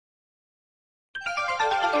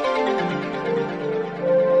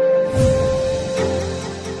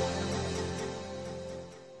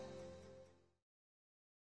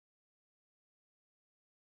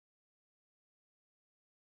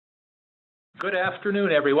Good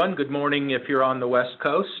afternoon, everyone. Good morning if you're on the West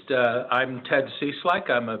Coast. I'm Ted Cieslak.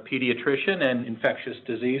 I'm a pediatrician and infectious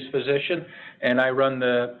disease physician, and I run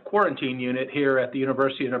the quarantine unit here at the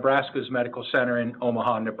University of Nebraska's Medical Center in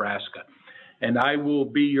Omaha, Nebraska. And I will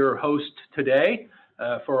be your host today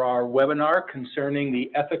for our webinar concerning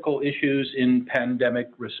the ethical issues in pandemic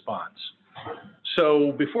response.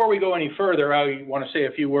 So before we go any further, I want to say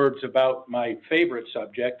a few words about my favorite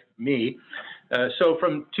subject, me. So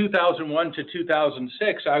from 2001 to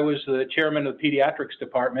 2006, I was the chairman of the pediatrics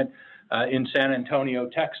department in San Antonio,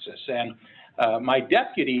 Texas. And my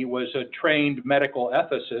deputy was a trained medical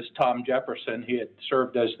ethicist, Tom Jefferson. He had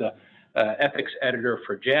served as the ethics editor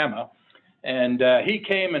for JAMA. And he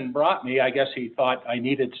came and brought me, I guess he thought I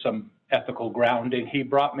needed some ethical grounding. He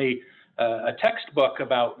brought me a textbook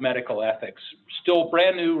about medical ethics, still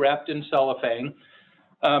brand new, wrapped in cellophane.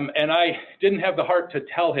 And I didn't have the heart to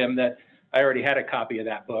tell him that I already had a copy of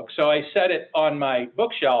that book. So I set it on my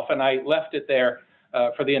bookshelf and I left it there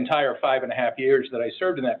for the entire 5.5 years that I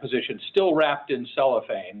served in that position, still wrapped in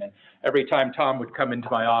cellophane. And every time Tom would come into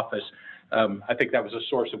my office, I think that was a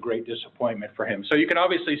source of great disappointment for him. So you can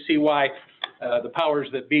obviously see why the powers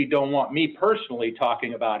that be don't want me personally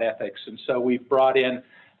talking about ethics. And so we've brought in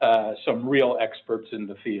some real experts in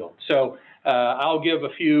the field. So I'll give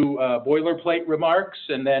a few boilerplate remarks,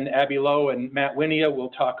 and then Abbey Lowe and Matt Wynia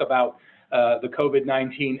will talk about the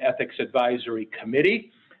COVID-19 Ethics Advisory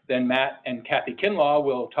Committee. Then Matt and Kathy Kinlaw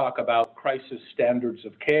will talk about crisis standards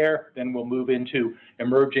of care. Then we'll move into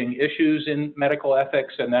emerging issues in medical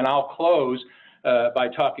ethics. And then I'll close by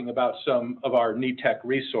talking about some of our NETEC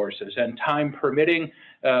resources. And time permitting,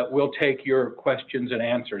 we'll take your questions and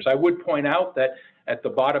answers. I would point out that at the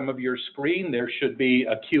bottom of your screen, there should be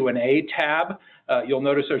a Q&A tab. You'll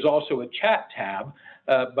notice there's also a chat tab.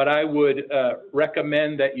 But I would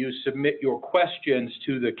recommend that you submit your questions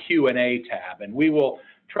to the Q&A tab, and we will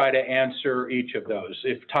try to answer each of those.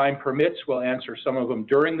 If time permits, we'll answer some of them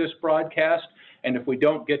during this broadcast, and if we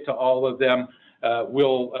don't get to all of them,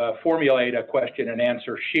 we'll formulate a question and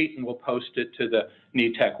answer sheet, and we'll post it to the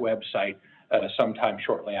NETEC website sometime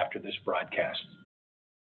shortly after this broadcast.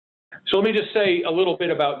 So let me just say a little bit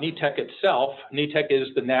about NETEC itself. NETEC is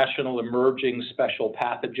the National Emerging Special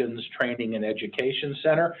Pathogens Training and Education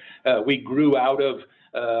Center. We grew out of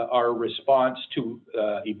our response to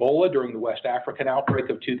Ebola during the West African outbreak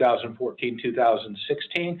of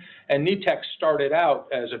 2014-2016. And NETEC started out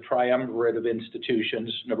as a triumvirate of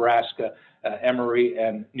institutions, Nebraska, Emory,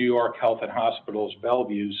 and New York Health and Hospitals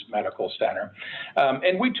Bellevue's Medical Center.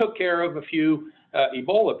 And we took care of a few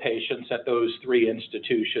Ebola patients at those three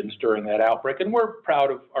institutions during that outbreak, and we're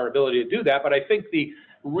proud of our ability to do that, but I think the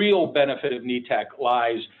real benefit of NETEC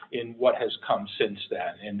lies in what has come since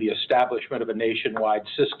then, in the establishment of a nationwide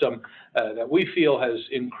system that we feel has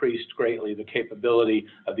increased greatly the capability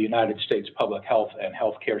of the United States public health and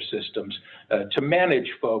healthcare systems to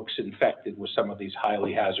manage folks infected with some of these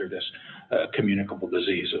highly hazardous communicable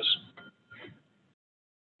diseases.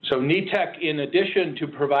 So NETEC, in addition to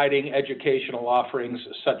providing educational offerings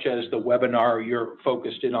such as the webinar you're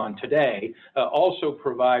focused in on today, also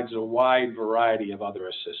provides a wide variety of other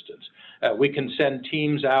assistance. We can send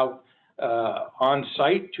teams out on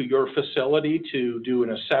site to your facility to do an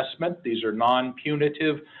assessment. These are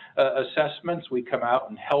non-punitive assessments. We come out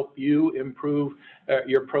and help you improve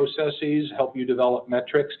your processes, help you develop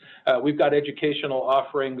metrics. We've got educational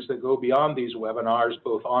offerings that go beyond these webinars,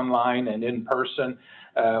 both online and in person.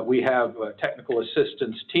 We have technical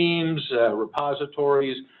assistance teams,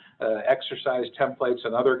 repositories, exercise templates,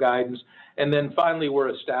 and other guidance. And then finally, we're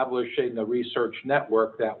establishing a research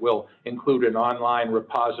network that will include an online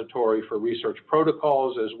repository for research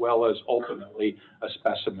protocols, as well as ultimately a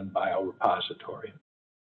specimen biorepository.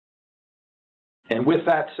 And with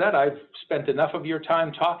that said, I've spent enough of your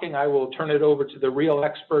time talking. I will turn it over to the real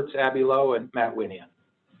experts, Abbey Lowe and Matt Wynia.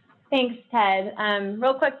 Thanks, Ted.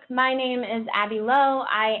 Real quick, my name is Abbey Lowe.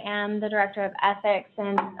 I am the Director of Ethics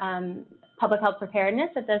and Public Health Preparedness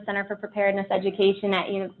at the Center for Preparedness Education at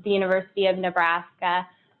the University of Nebraska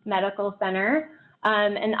Medical Center.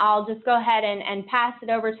 And I'll just go ahead and pass it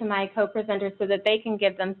over to my co-presenters so that they can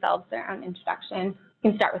give themselves their own introduction.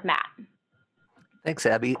 You can start with Matt. Thanks,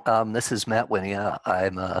 Abby. This is Matt Wynia.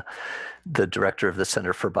 I'm the Director of the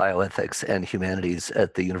Center for Bioethics and Humanities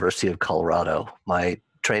at the University of Colorado. My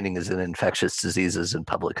training is in infectious diseases and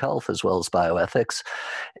public health, as well as bioethics.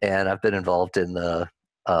 And I've been involved in the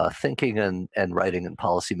thinking and writing and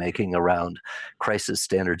policy making around crisis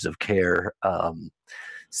standards of care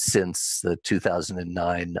since the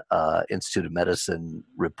 2009 Institute of Medicine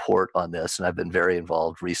report on this, and I've been very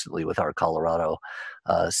involved recently with our Colorado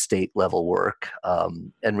state level work,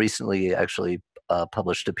 and recently actually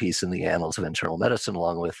published a piece in the Annals of Internal Medicine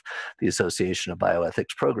along with the Association of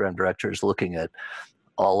Bioethics Program Directors looking at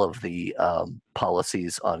all of the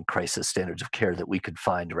policies on crisis standards of care that we could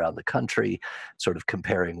find around the country, sort of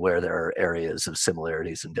comparing where there are areas of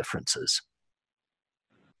similarities and differences.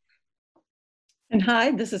 And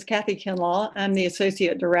hi, this is Kathy Kinlaw. I'm the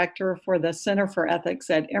Associate Director for the Center for Ethics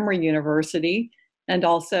at Emory University, and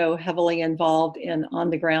also heavily involved in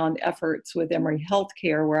on-the-ground efforts with Emory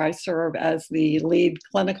Healthcare, where I serve as the lead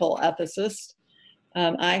clinical ethicist.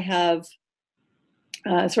 I have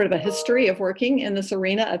sort of a history of working in this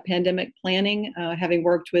arena of pandemic planning, having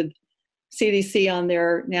worked with CDC on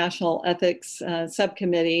their National Ethics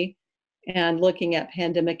Subcommittee and looking at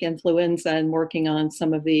pandemic influenza and working on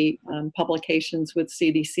some of the publications with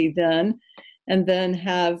CDC then, and then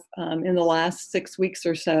have in the last 6 weeks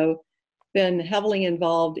or so been heavily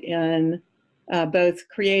involved in both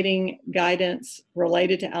creating guidance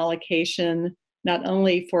related to allocation, not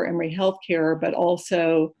only for Emory Healthcare, but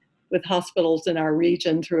also with hospitals in our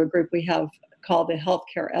region through a group we have called the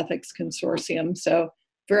Healthcare Ethics Consortium. So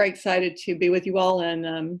very excited to be with you all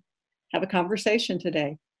and have a conversation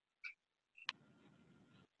today.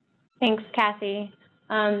 Thanks, Kathy.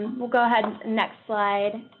 We'll go ahead, next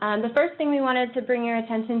slide. The first thing we wanted to bring your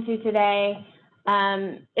attention to today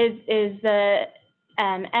is the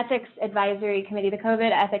Ethics Advisory Committee, the COVID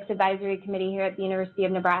Ethics Advisory Committee here at the University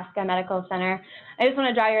of Nebraska Medical Center. I just want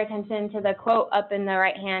to draw your attention to the quote up in the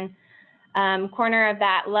right-hand corner of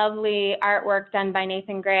that lovely artwork done by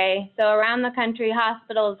Nathan Gray. So around the country,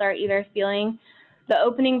 hospitals are either feeling the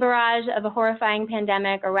opening barrage of a horrifying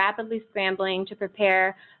pandemic or rapidly scrambling to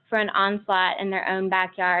prepare for an onslaught in their own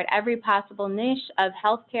backyard. Every possible niche of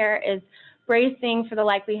healthcare is bracing for the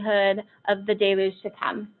likelihood of the deluge to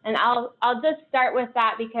come. And I'll just start with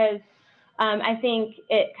that because I think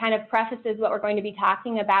it kind of prefaces what we're going to be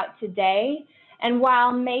talking about today. And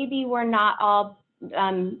while maybe we're not all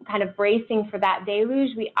kind of bracing for that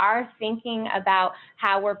deluge, we are thinking about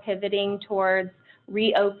how we're pivoting towards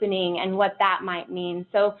reopening and what that might mean.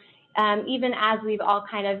 So even as we've all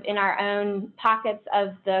kind of in our own pockets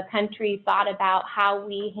of the country thought about how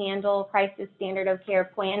we handle crisis standard of care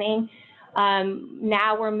planning,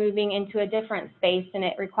 now we're moving into a different space and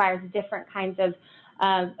it requires different kinds of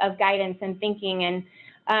guidance and thinking. And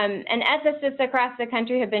ethicists across the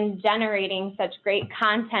country have been generating such great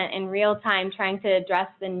content in real time, trying to address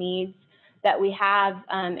the needs that we have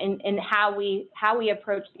in how we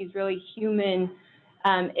approach these really human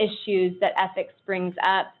issues that ethics brings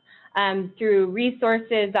up. Through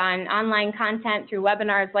resources on online content, through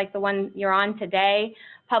webinars like the one you're on today,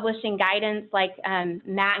 publishing guidance like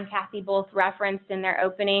Matt and Kathy both referenced in their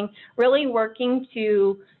opening, really working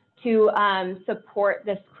to support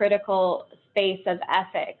this critical space of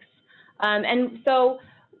ethics. And so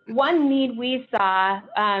one need we saw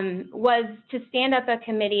was to stand up a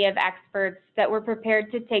committee of experts that were prepared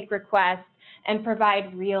to take requests and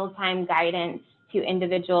provide real-time guidance to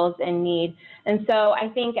individuals in need. And so I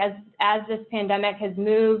think as this pandemic has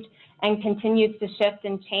moved and continues to shift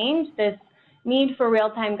and change, this need for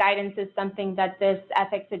real-time guidance is something that this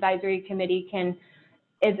Ethics Advisory Committee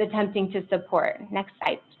is attempting to support. Next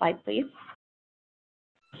slide, please.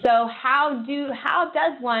 So how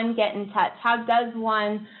does one get in touch? How does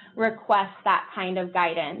one request that kind of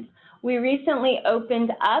guidance? We recently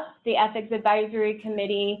opened up the Ethics Advisory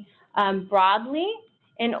Committee broadly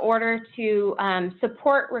in order to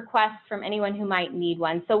support requests from anyone who might need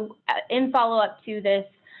one. So in follow-up to this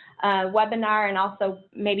webinar and also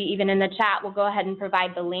maybe even in the chat, we'll go ahead and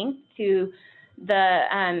provide the link to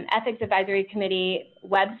the Ethics Advisory Committee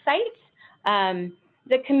website.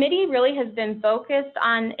 The committee really has been focused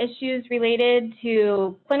on issues related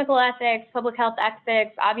to clinical ethics, public health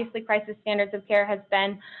ethics. Obviously, crisis standards of care has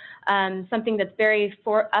been something that's very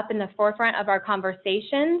up in the forefront of our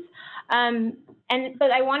conversations.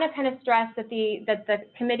 But I want to kind of stress that the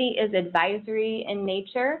committee is advisory in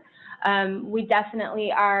nature. We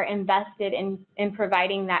definitely are invested in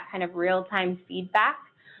providing that kind of real-time feedback.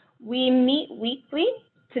 We meet weekly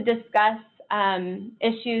to discuss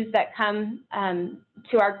issues that come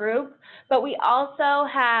to our group, but we also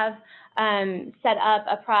have set up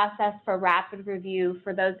a process for rapid review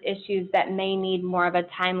for those issues that may need more of a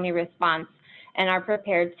timely response and are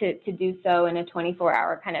prepared to do so in a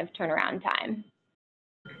 24-hour kind of turnaround time.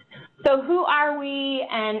 So who are we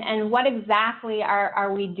and what exactly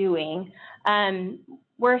are we doing?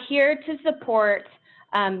 We're here to support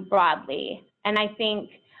broadly. And I think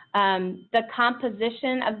The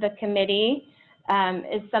composition of the committee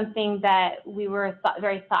is something that we were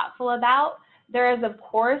very thoughtful about. There is, of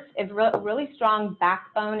course, a really strong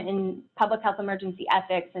backbone in public health emergency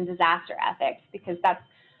ethics and disaster ethics, because that's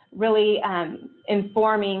really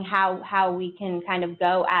informing how we can kind of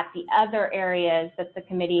go at the other areas that the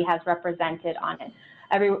committee has represented on it.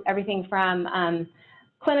 Everything from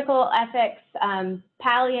clinical ethics,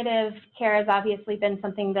 palliative care has obviously been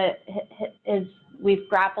something that we've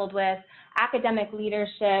grappled with, academic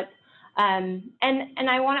leadership, and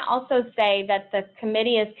I want to also say that the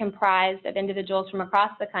committee is comprised of individuals from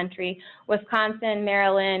across the country: Wisconsin,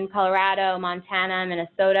 Maryland, Colorado, Montana,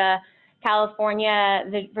 Minnesota, California,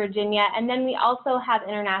 Virginia, and then we also have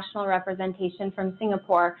international representation from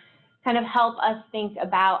Singapore, kind of help us think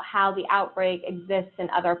about how the outbreak exists in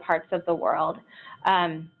other parts of the world.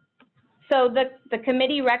 So the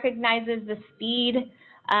committee recognizes the speed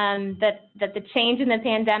that the change in the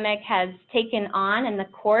pandemic has taken on in the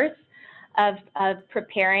course of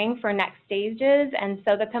preparing for next stages. And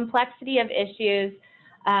so the complexity of issues,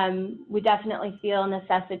 we definitely feel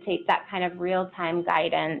necessitates that kind of real-time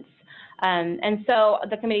guidance. And so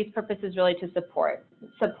the committee's purpose is really to support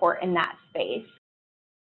in that space.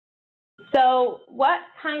 So what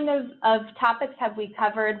kind of topics have we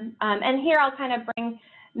covered? And here I'll kind of bring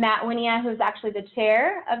Matt Wynia, who's actually the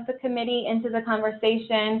chair of the committee, into the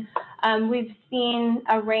conversation. We've seen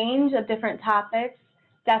a range of different topics.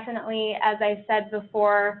 Definitely, as I said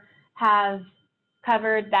before, have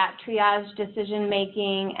covered that triage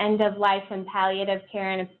decision-making, end-of-life and palliative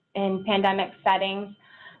care in pandemic settings,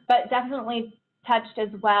 but definitely touched as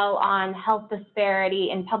well on health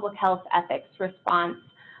disparity and public health ethics response,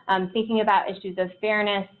 thinking about issues of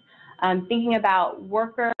fairness, thinking about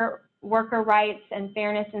worker rights and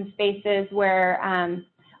fairness in spaces where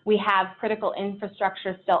we have critical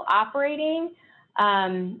infrastructure still operating,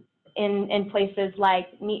 in places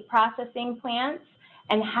like meat processing plants,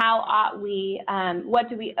 and how ought we, what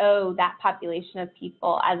do we owe that population of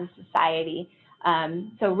people as a society?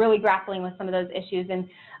 So really grappling with some of those issues. And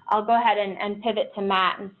I'll go ahead and pivot to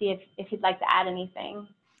Matt and see if he'd like to add anything.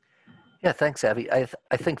 Yeah, thanks, Abby. I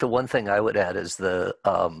think the one thing I would add is the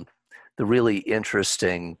really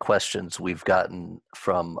interesting questions we've gotten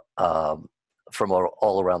from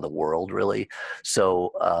all around the world, really.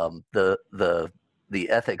 So the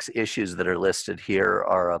ethics issues that are listed here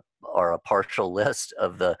are a partial list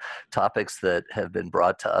of the topics that have been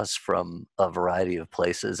brought to us from a variety of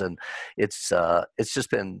places, and it's just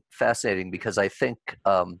been fascinating because I think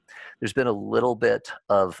there's been a little bit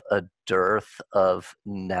of a dearth of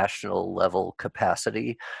national level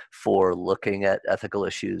capacity for looking at ethical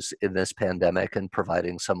issues in this pandemic and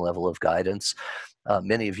providing some level of guidance.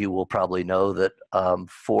 Many of you will probably know that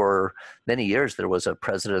for many years there was a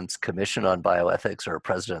President's Commission on Bioethics or a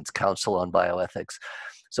President's Council on Bioethics.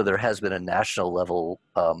 So there has been a national level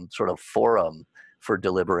sort of forum for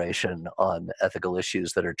deliberation on ethical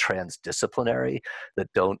issues that are transdisciplinary,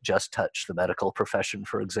 that don't just touch the medical profession,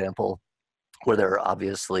 for example, where there are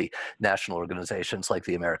obviously national organizations like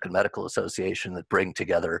the American Medical Association that bring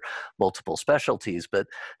together multiple specialties, but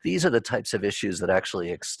these are the types of issues that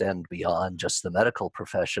actually extend beyond just the medical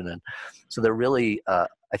profession. And so there really, I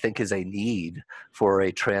think, is a need for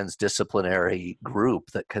a transdisciplinary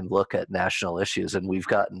group that can look at national issues. And we've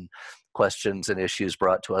gotten questions and issues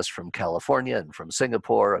brought to us from California and from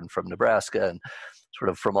Singapore and from Nebraska and sort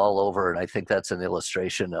of from all over. And I think that's an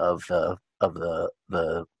illustration of the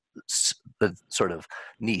sort of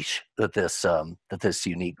niche that this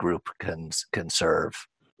unique group can serve.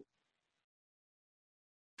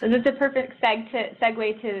 So this is a perfect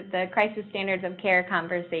segue to the crisis standards of care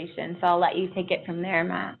conversation. So I'll let you take it from there,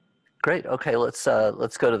 Matt. Great. Okay, let's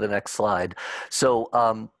go to the next slide.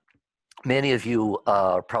 So many of you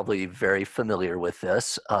are probably very familiar with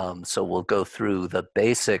this. So we'll go through the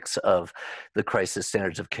basics of the crisis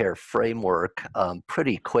standards of care framework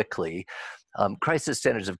pretty quickly. Crisis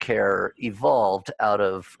standards of care evolved out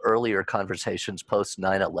of earlier conversations post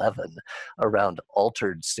 9/11 around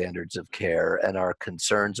altered standards of care and our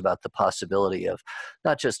concerns about the possibility of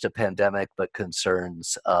not just a pandemic, but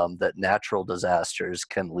concerns that natural disasters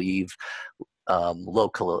can leave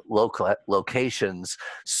locations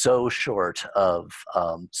so short of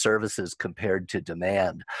services compared to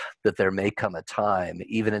demand that there may come a time,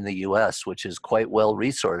 even in the US, which is quite well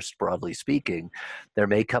resourced, broadly speaking, there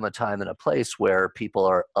may come a time and a place where people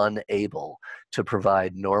are unable to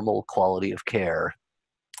provide normal quality of care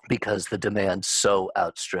because the demand so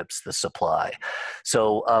outstrips the supply.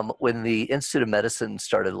 So when the Institute of Medicine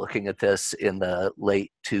started looking at this in the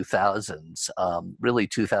late 2000s, really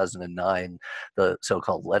 2009, the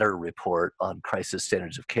so-called letter report on crisis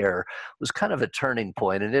standards of care was kind of a turning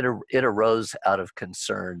point, and it arose out of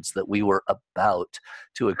concerns that we were about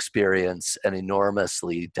to experience an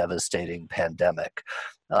enormously devastating pandemic.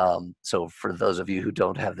 So for those of you who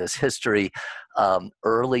don't have this history,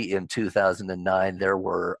 early in 2009, there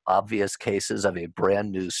were obvious cases of a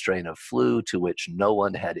brand new strain of flu to which no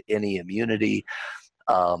one had any immunity.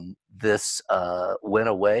 This went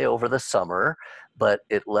away over the summer, but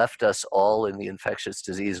it left us all in the infectious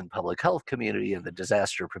disease and public health community and the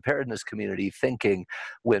disaster preparedness community thinking,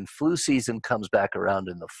 when flu season comes back around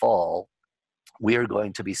in the fall, we are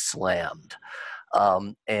going to be slammed.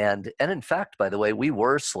 And in fact, by the way, we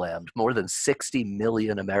were slammed. More than 60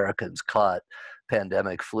 million Americans caught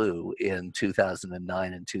pandemic flu in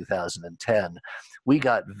 2009 and 2010. We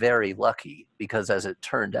got very lucky because, as it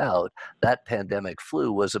turned out, that pandemic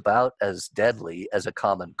flu was about as deadly as a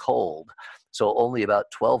common cold. So only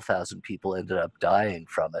about 12,000 people ended up dying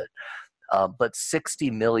from it. But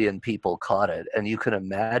 60 million people caught it, and you can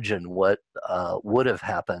imagine what would have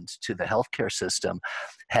happened to the healthcare system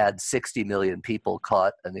had 60 million people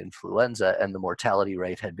caught an influenza and the mortality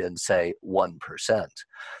rate had been, say, 1%.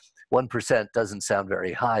 1% doesn't sound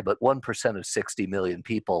very high, but 1% of 60 million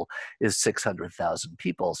people is 600,000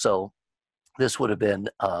 people. So this would have been,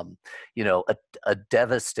 a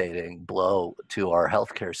devastating blow to our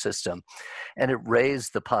healthcare system. And it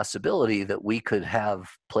raised the possibility that we could have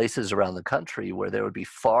places around the country where there would be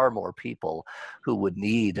far more people who would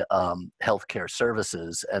need healthcare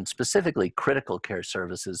services, and specifically critical care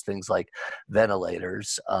services, things like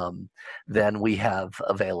ventilators, than we have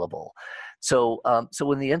available. So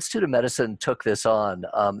when the Institute of Medicine took this on,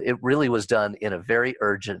 it really was done in a very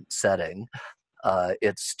urgent setting.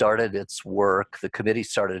 It started its work, the committee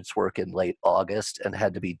started its work in late August and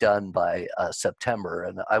had to be done by September.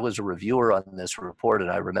 And I was a reviewer on this report, and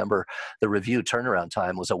I remember the review turnaround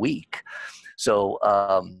time was a week. So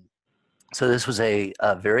this was a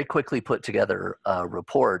very quickly put together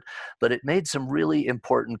report, but it made some really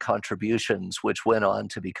important contributions which went on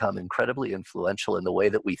to become incredibly influential in the way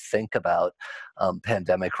that we think about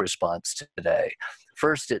pandemic response today.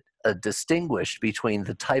 First, it distinguished between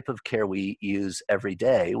the type of care we use every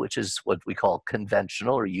day, which is what we call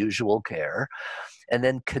conventional or usual care, and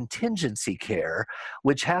then contingency care,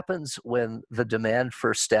 which happens when the demand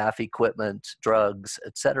for staff, equipment, drugs,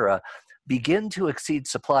 etc., begin to exceed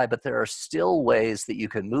supply, but there are still ways that you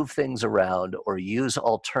can move things around or use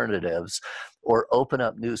alternatives or open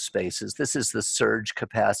up new spaces. This is the surge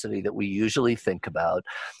capacity that we usually think about,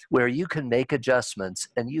 where you can make adjustments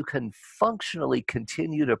and you can functionally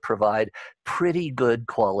continue to provide pretty good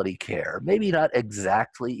quality care. Maybe not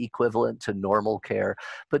exactly equivalent to normal care,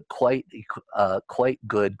 but quite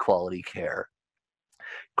good quality care.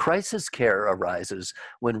 Crisis care arises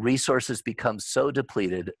when resources become so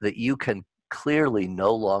depleted that you can clearly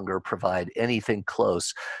no longer provide anything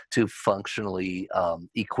close to functionally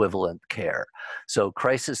equivalent care. So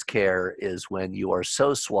crisis care is when you are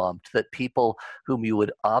so swamped that people whom you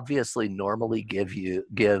would obviously normally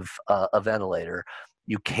give a ventilator,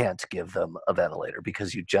 you can't give them a ventilator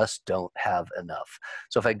because you just don't have enough.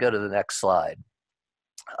 So if I go to the next slide.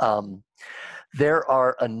 There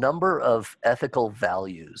are a number of ethical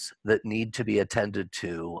values that need to be attended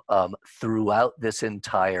to throughout this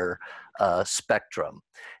entire spectrum.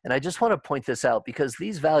 And I just want to point this out because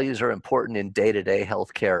these values are important in day-to-day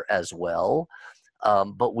healthcare as well.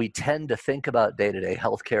 But we tend to think about day-to-day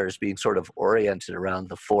healthcare as being sort of oriented around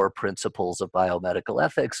the 4 principles of biomedical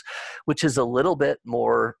ethics, which is a little bit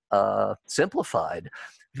more simplified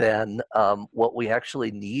than what we actually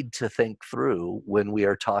need to think through when we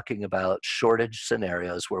are talking about shortage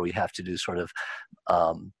scenarios where we have to do sort of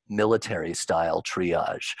military-style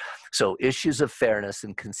triage. So issues of fairness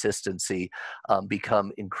and consistency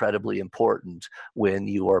become incredibly important when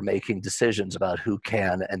you are making decisions about who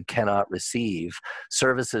can and cannot receive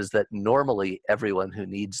services that normally everyone who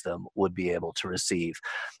needs them would be able to receive.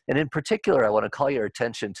 And in particular, I want to call your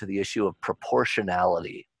attention to the issue of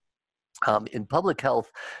proportionality. In public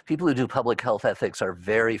health, people who do public health ethics are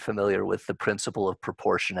very familiar with the principle of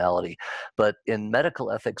proportionality, but in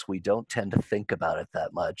medical ethics, we don't tend to think about it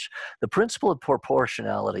that much. The principle of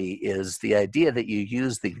proportionality is the idea that you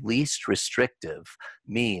use the least restrictive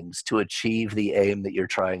means to achieve the aim that you're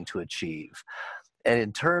trying to achieve. And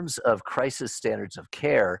in terms of crisis standards of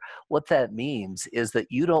care, what that means is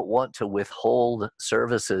that you don't want to withhold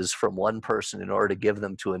services from one person in order to give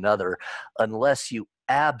them to another unless you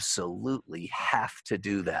absolutely have to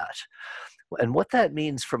do that. And what that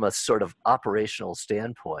means from a sort of operational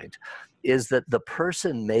standpoint is that the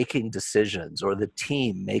person making decisions or the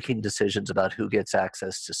team making decisions about who gets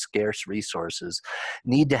access to scarce resources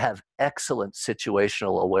need to have excellent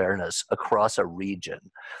situational awareness across a region.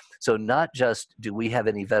 So not just do we have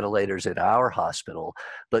any ventilators in our hospital,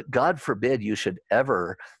 but God forbid you should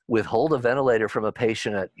ever withhold a ventilator from a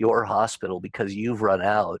patient at your hospital because you've run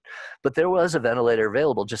out, but there was a ventilator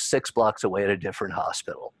available just 6 blocks away at a different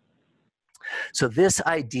hospital. So this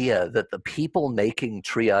idea that the people making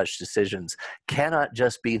triage decisions cannot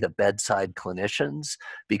just be the bedside clinicians,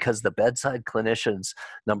 because the bedside clinicians,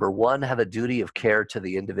 number one, have a duty of care to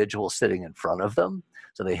the individual sitting in front of them.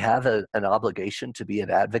 So they have an obligation to be an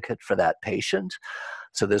advocate for that patient.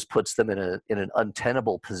 So this puts them in an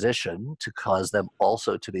untenable position to cause them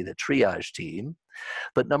also to be the triage team.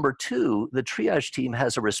 But number two, the triage team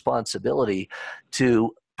has a responsibility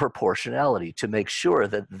to proportionality, to make sure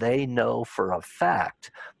that they know for a fact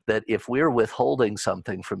that if we're withholding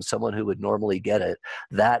something from someone who would normally get it,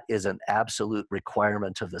 that is an absolute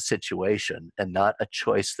requirement of the situation and not a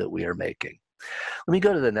choice that we are making. Let me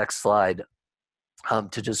go to the next slide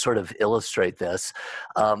to just sort of illustrate this.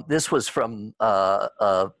 This was from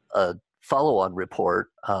a follow-on report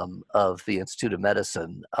of the Institute of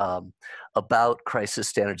Medicine about crisis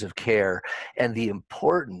standards of care and the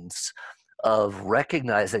importance of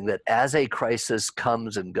recognizing that as a crisis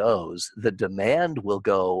comes and goes, the demand will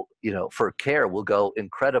go, for care will go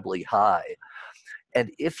incredibly high.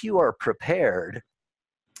 And if you are prepared,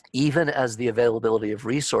 even as the availability of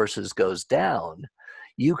resources goes down,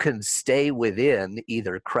 you can stay within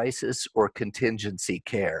either crisis or contingency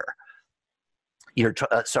care.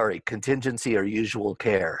 Contingency or usual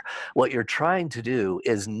care. What you're trying to do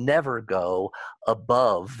is never go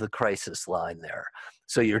above the crisis line there.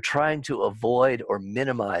 So you're trying to avoid or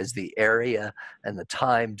minimize the area and the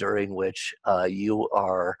time during which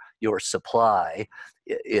your supply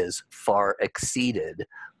is far exceeded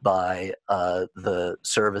by the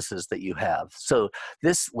services that you have. So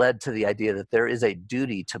this led to the idea that there is a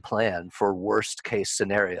duty to plan for worst case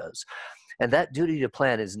scenarios. And that duty to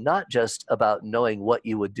plan is not just about knowing what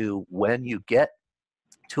you would do when you get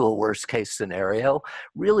to a worst case scenario.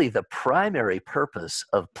 Really, the primary purpose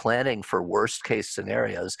of planning for worst case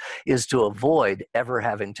scenarios is to avoid ever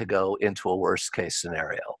having to go into a worst case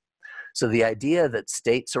scenario. So the idea that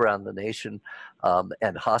states around the nation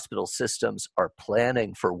and hospital systems are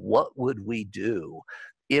planning for what would we do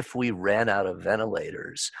if we ran out of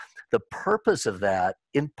ventilators, the purpose of that,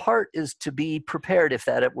 in part, is to be prepared if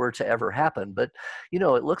that were to ever happen. But,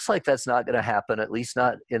 it looks like that's not going to happen, at least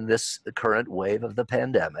not in this current wave of the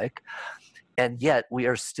pandemic. And yet we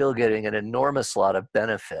are still getting an enormous lot of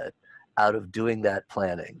benefit out of doing that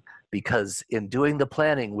planning, because in doing the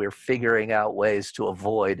planning, we're figuring out ways to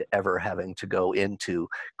avoid ever having to go into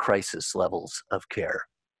crisis levels of care.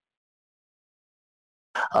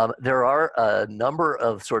 There are a number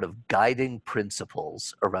of sort of guiding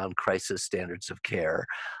principles around crisis standards of care.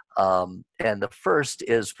 And the first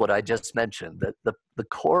is what I just mentioned, that the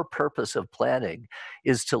core purpose of planning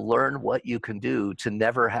is to learn what you can do to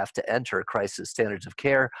never have to enter crisis standards of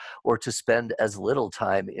care or to spend as little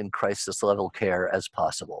time in crisis level care as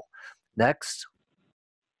possible. Next,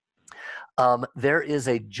 there is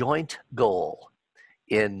a joint goal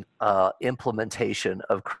in implementation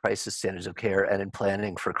of crisis standards of care and in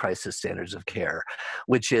planning for crisis standards of care,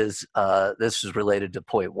 which is, this is related to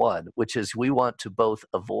point one, which is we want to both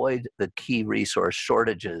avoid the key resource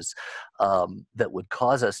shortages that would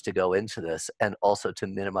cause us to go into this, and also to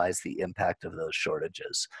minimize the impact of those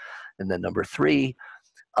shortages. And then number three,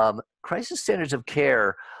 crisis standards of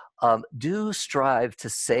care do strive to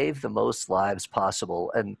save the most lives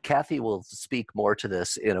possible. And Kathy will speak more to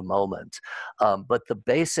this in a moment. But the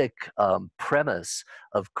basic premise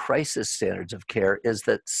of crisis standards of care is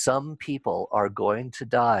that some people are going to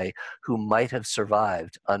die who might have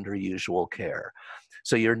survived under usual care.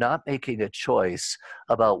 So you're not making a choice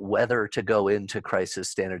about whether to go into crisis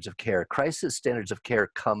standards of care. Crisis standards of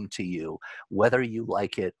care come to you, whether you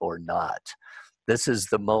like it or not. This is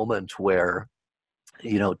the moment where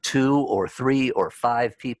 2 or 3 or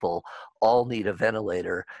 5 people all need a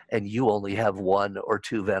ventilator, and you only have 1 or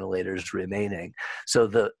 2 ventilators remaining.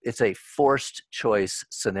 So it's a forced choice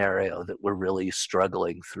scenario that we're really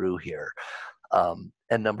struggling through here.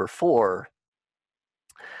 And number 4,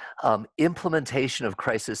 implementation of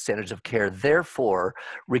crisis standards of care, therefore,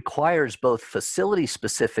 requires both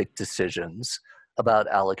facility-specific decisions about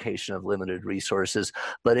allocation of limited resources,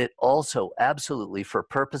 but it also absolutely, for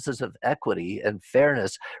purposes of equity and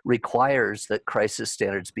fairness, requires that crisis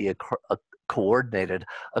standards be coordinated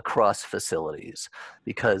across facilities.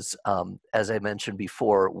 Because as I mentioned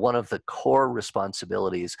before, one of the core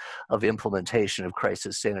responsibilities of implementation of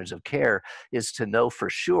crisis standards of care is to know for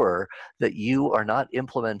sure that you are not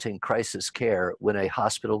implementing crisis care when a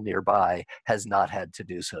hospital nearby has not had to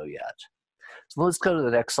do so yet. So let's go to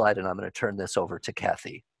the next slide, and I'm going to turn this over to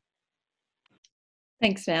Kathy.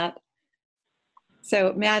 Thanks, Matt.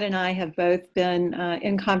 So Matt and I have both been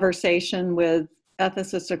in conversation with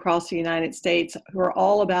ethicists across the United States who are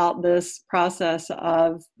all about this process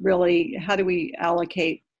of really how do we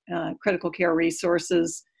allocate critical care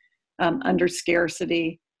resources under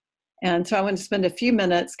scarcity. And so I want to spend a few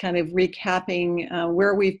minutes kind of recapping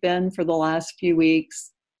where we've been for the last few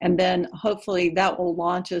weeks, and then hopefully that will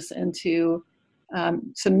launch us into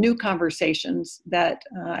some new conversations that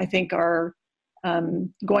I think are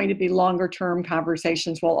going to be longer term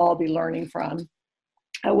conversations we'll all be learning from.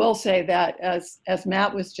 I will say that as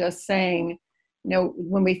Matt was just saying,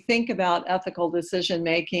 when we think about ethical decision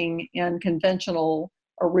making in conventional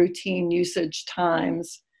or routine usage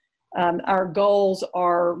times, our goals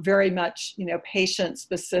are very much patient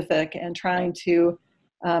specific and trying to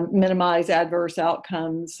minimize adverse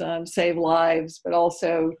outcomes, save lives, but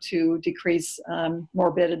also to decrease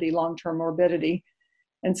morbidity, long-term morbidity.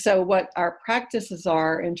 And so what our practices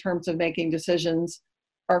are in terms of making decisions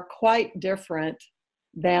are quite different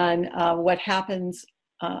than what happens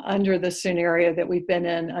under the scenario that we've been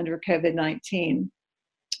in under COVID-19.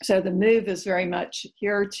 So the move is very much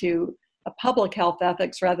here to a public health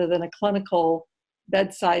ethics rather than a clinical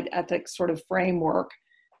bedside ethics sort of framework.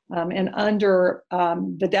 And under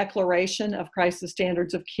the declaration of crisis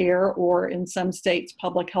standards of care, or in some states,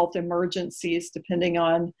 public health emergencies, depending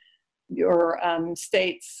on your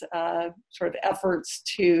state's sort of efforts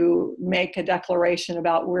to make a declaration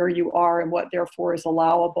about where you are and what therefore is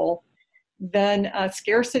allowable, then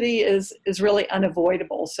scarcity is really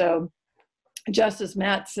unavoidable. So just as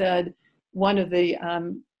Matt said, one of the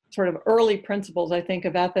sort of early principles, I think,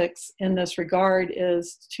 of ethics in this regard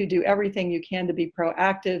is to do everything you can to be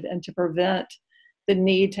proactive and to prevent the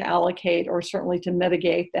need to allocate or certainly to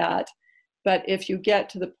mitigate that. But if you get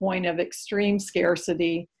to the point of extreme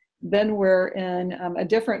scarcity, then we're in a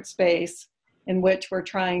different space in which we're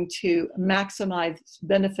trying to maximize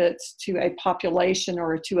benefits to a population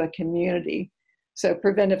or to a community. So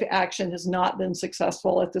preventive action has not been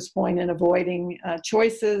successful at this point in avoiding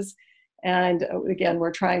choices. And again,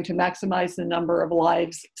 we're trying to maximize the number of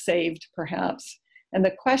lives saved, perhaps. And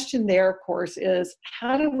the question there, of course, is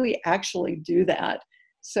how do we actually do that?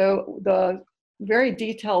 So the very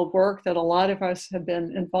detailed work that a lot of us have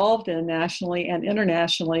been involved in nationally and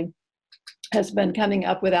internationally has been coming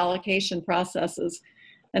up with allocation processes.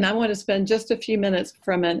 And I want to spend just a few minutes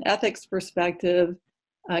from an ethics perspective,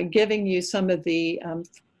 giving you some of the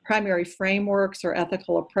primary frameworks or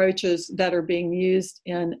ethical approaches that are being used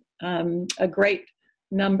in a great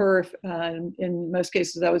number, in most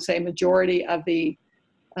cases, I would say majority of the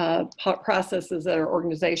processes that our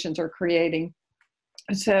organizations are creating.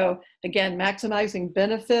 So again, maximizing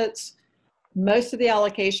benefits. Most of the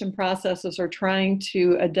allocation processes are trying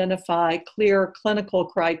to identify clear clinical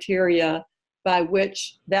criteria by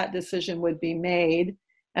which that decision would be made,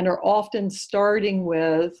 and are often starting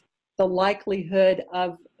with the likelihood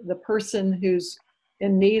of the person who's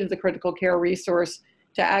in need of the critical care resource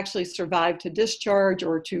to actually survive to discharge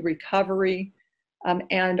or to recovery,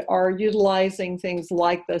 and are utilizing things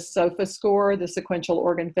like the SOFA score, the Sequential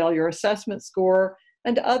Organ Failure Assessment score,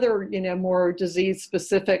 and other more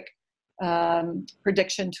disease-specific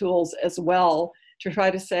prediction tools as well, to try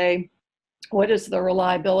to say, what is the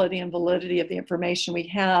reliability and validity of the information we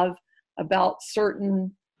have about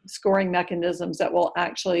certain scoring mechanisms that will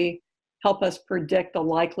actually help us predict the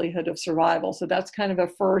likelihood of survival. So that's kind of a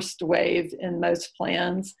first wave in most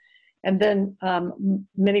plans. And then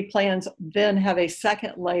many plans then have a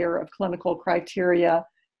second layer of clinical criteria,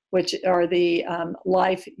 which are the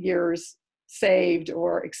life years saved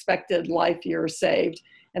or expected life years saved.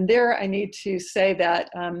 And there I need to say that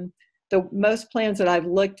the most plans that I've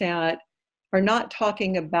looked at are not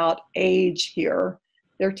talking about age here.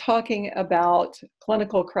 They're talking about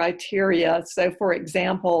clinical criteria. So for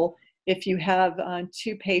example, if you have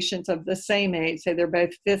two patients of the same age, say they're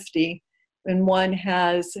both 50, and one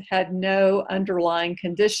has had no underlying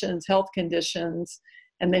conditions, health conditions,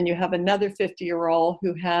 and then you have another 50-year-old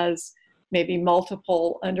who has maybe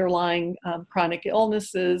multiple underlying chronic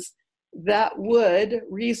illnesses, that would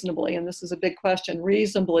reasonably, and this is a big question,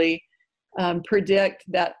 reasonably predict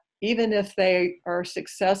that even if they are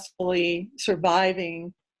successfully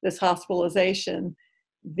surviving this hospitalization,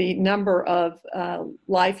 the number of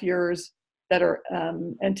life years that are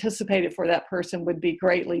anticipated for that person would be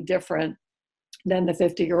greatly different than the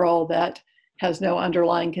 50-year-old that has no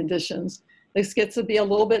underlying conditions. This gets to be a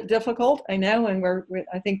little bit difficult, I know, and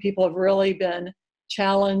I think people have really been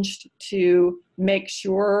challenged to make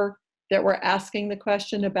sure that we're asking the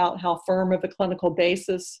question about how firm of a clinical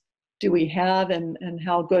basis do we have, and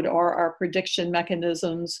how good are our prediction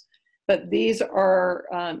mechanisms. But these are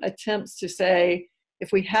attempts to say,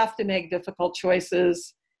 if we have to make difficult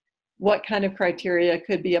choices, what kind of criteria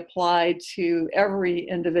could be applied to every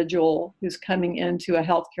individual who's coming into a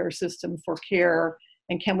healthcare system for care?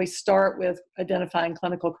 And can we start with identifying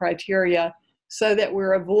clinical criteria so that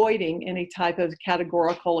we're avoiding any type of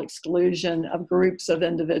categorical exclusion of groups of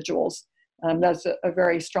individuals? That's a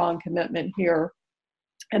very strong commitment here.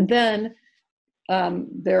 And then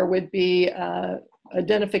there would be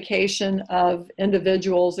identification of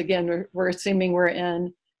individuals. Again, we're assuming we're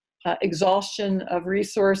in exhaustion of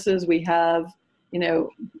resources. We have,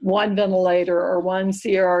 one ventilator or one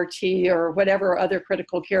CRT or whatever other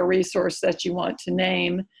critical care resource that you want to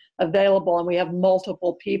name available, and we have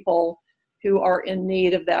multiple people who are in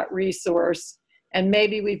need of that resource. And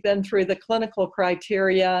maybe we've been through the clinical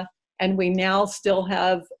criteria and we now still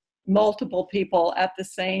have multiple people at the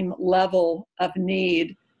same level of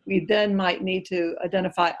need. We then might need to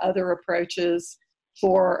identify other approaches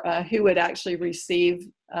for who would actually receive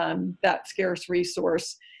that scarce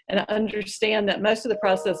resource. And understand that most of the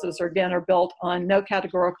processes are built on no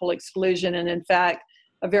categorical exclusion, and in fact,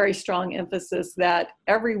 a very strong emphasis that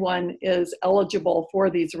everyone is eligible for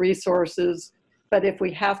these resources. But if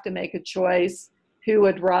we have to make a choice, who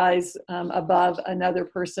would rise above another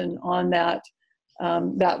person on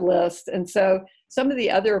that list? And so some of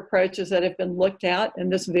the other approaches that have been looked at,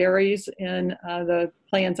 and this varies in the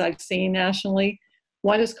plans I've seen nationally.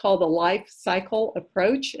 One is called the life cycle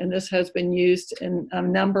approach, and this has been used in a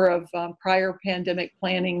number of prior pandemic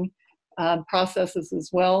planning processes as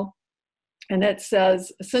well. And it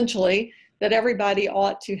says essentially that everybody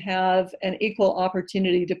ought to have an equal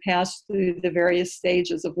opportunity to pass through the various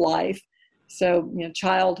stages of life. So,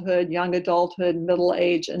 childhood, young adulthood, middle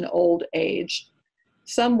age, and old age.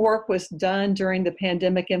 Some work was done during the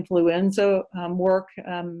pandemic influenza work,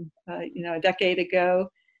 a decade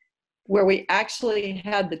ago, where we actually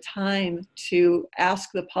had the time to ask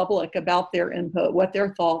the public about their input, what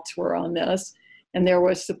their thoughts were on this. And there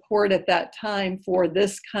was support at that time for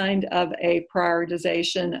this kind of a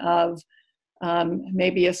prioritization of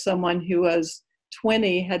maybe if someone who was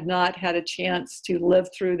 20 had not had a chance to live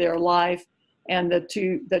through their life, and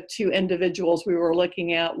the two individuals we were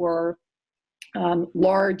looking at were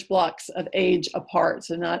large blocks of age apart,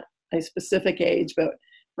 so not a specific age, but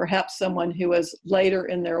perhaps someone who was later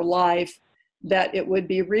in their life, that it would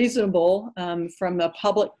be reasonable from a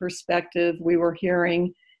public perspective, we were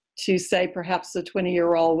hearing, to say perhaps the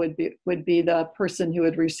 20-year-old would be the person who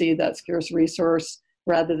would receive that scarce resource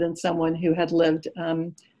rather than someone who had lived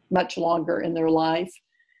much longer in their life.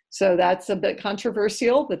 So that's a bit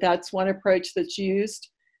controversial, but that's one approach that's used.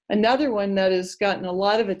 Another one that has gotten a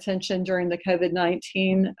lot of attention during the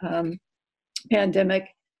COVID-19 pandemic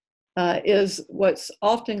is what's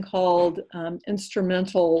often called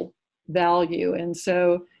instrumental value. And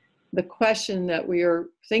so the question that we are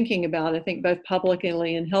thinking about, I think both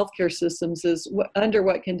publicly and healthcare systems, is under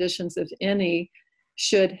what conditions, if any,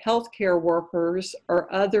 should healthcare workers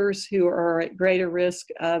or others who are at greater risk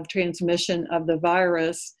of transmission of the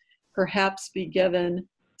virus perhaps be given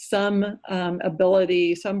some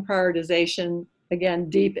ability, some prioritization, again,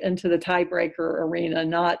 deep into the tiebreaker arena,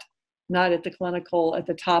 not at the clinical, at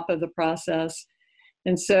the top of the process.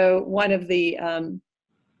 And so one of the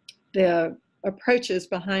approaches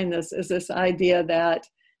behind this is this idea that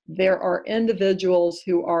there are individuals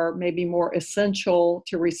who are maybe more essential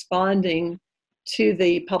to responding to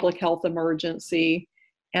the public health emergency,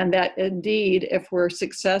 and that indeed, if we're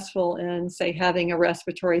successful in, say, having a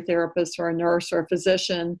respiratory therapist or a nurse or a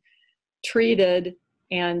physician treated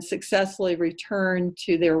and successfully returned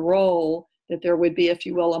to their role, that there would be, if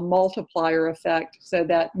you will, a multiplier effect, so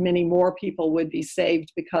that many more people would be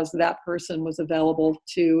saved because that person was available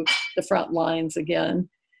to the front lines again.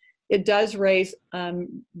 It does raise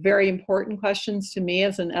very important questions to me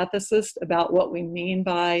as an ethicist about what we mean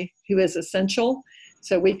by who is essential.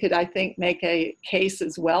 So we could, I think, make a case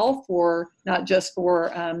as well for not just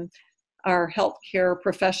for our healthcare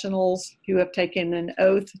professionals who have taken an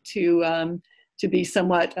oath to be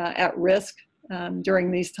somewhat at risk during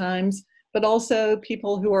these times, but also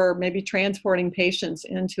people who are maybe transporting patients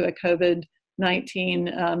into a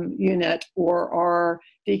COVID-19 unit or are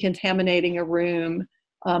decontaminating a room,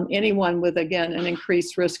 anyone with, again, an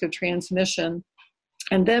increased risk of transmission.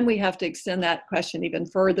 And then we have to extend that question even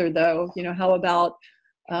further, though. You know, how about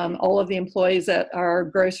all of the employees at our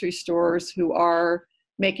grocery stores who are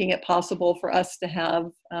making it possible for us to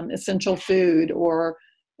have essential food, or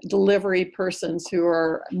delivery persons who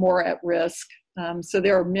are more at risk? So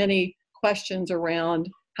there are many questions around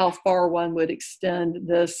how far one would extend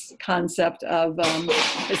this concept of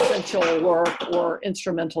essential work or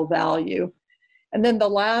instrumental value. And then the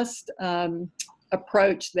last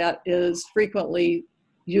approach that is frequently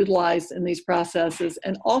utilized in these processes,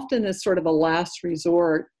 and often is sort of a last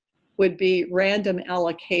resort, would be random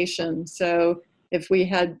allocation. So if we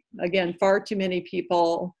had, again, far too many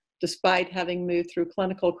people, despite having moved through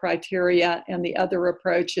clinical criteria and the other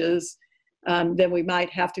approaches, then we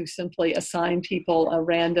might have to simply assign people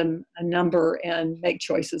a number and make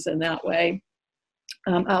choices in that way.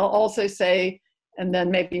 I'll also say, and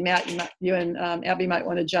then maybe Matt, you and Abby might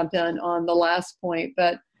want to jump in on the last point,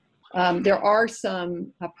 but there are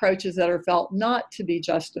some approaches that are felt not to be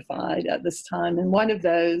justified at this time. And one of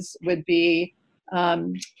those would be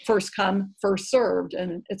first come, first served.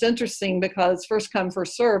 And it's interesting because first come,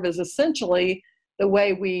 first served is essentially the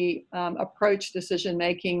way we approach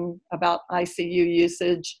decision-making about ICU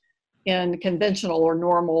usage in conventional or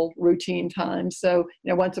normal routine times. So,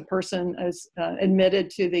 you know, once a person is admitted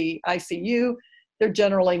to the ICU, they're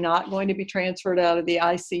generally not going to be transferred out of the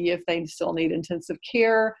ICU if they still need intensive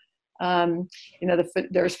care. You know,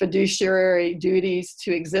 there's fiduciary duties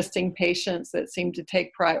to existing patients that seem to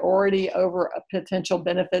take priority over potential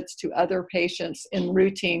benefits to other patients in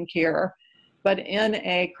routine care. But in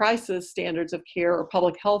a crisis standards of care or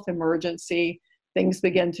public health emergency, things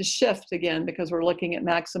begin to shift again because we're looking at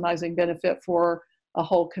maximizing benefit for a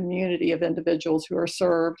whole community of individuals who are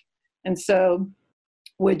served. And so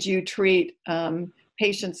would you treat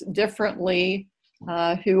patients differently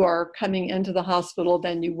who are coming into the hospital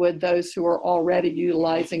than you would those who are already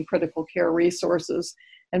utilizing critical care resources?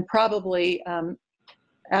 And probably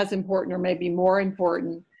as important, or maybe more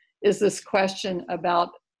important, is this question about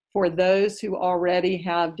for those who already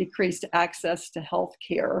have decreased access to health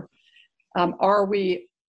care. Are we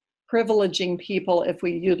privileging people if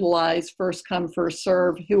we utilize first come, first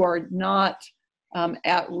serve who are not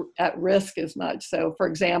at risk as much? So for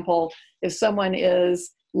example, if someone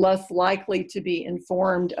is less likely to be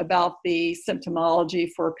informed about the symptomology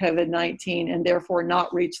for COVID-19 and therefore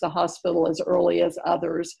not reach the hospital as early as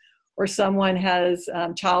others, or someone has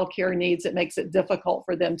childcare needs that makes it difficult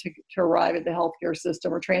for them to arrive at the healthcare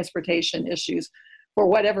system, or transportation issues, for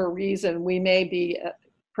whatever reason, we may be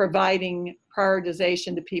providing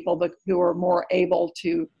prioritization to people who are more able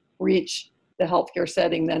to reach the healthcare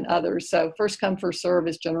setting than others. So first come, first serve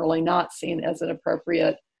is generally not seen as an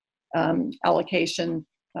appropriate allocation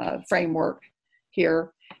framework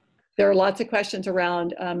here. There are lots of questions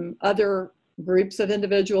around other groups of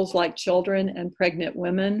individuals like children and pregnant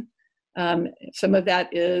women. Some of that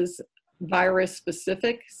is virus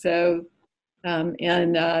specific. So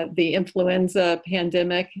in the influenza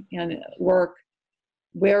pandemic and work,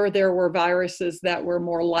 where there were viruses that were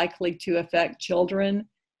more likely to affect children,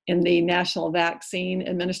 in the National Vaccine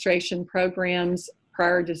Administration program's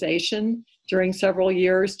prioritization during several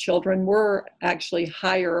years, children were actually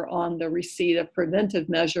higher on the receipt of preventive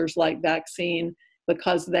measures like vaccine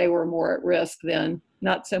because they were more at risk then,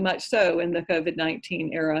 not so much so in the COVID-19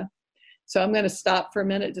 era. So I'm going to stop for a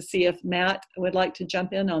minute to see if Matt would like to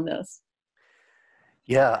jump in on this.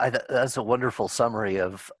 Yeah, that's a wonderful summary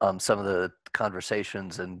of some of the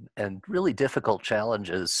conversations and really difficult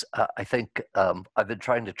challenges. I think I've been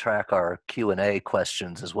trying to track our Q&A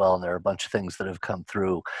questions as well, and there are a bunch of things that have come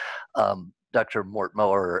through. Dr.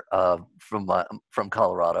 Mortmower from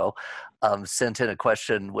Colorado sent in a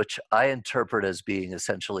question which I interpret as being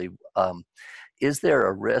essentially, is there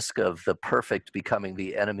a risk of the perfect becoming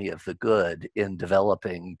the enemy of the good in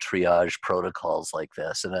developing triage protocols like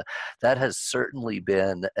this? And that has certainly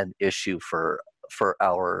been an issue for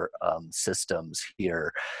our systems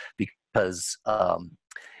here, because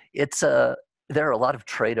there are a lot of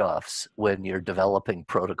trade-offs when you're developing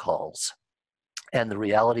protocols. And the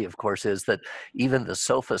reality, of course, is that even the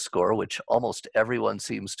SOFA score, which almost everyone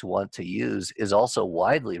seems to want to use, is also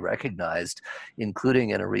widely recognized, including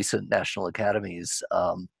in a recent National Academies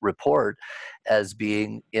report, as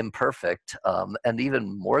being imperfect. And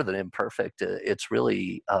even more than imperfect, it's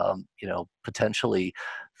really, potentially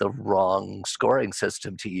the wrong scoring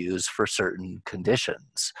system to use for certain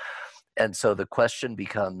conditions. And so the question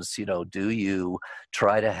becomes, do you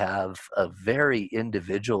try to have a very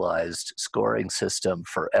individualized scoring system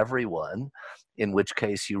for everyone, in which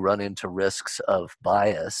case you run into risks of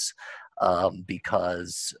bias,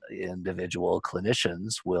 because individual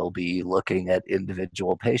clinicians will be looking at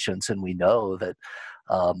individual patients, and we know that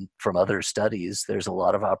from other studies, there's a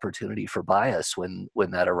lot of opportunity for bias when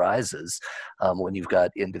that arises, when you've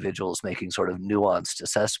got individuals making sort of nuanced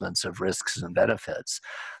assessments of risks and benefits.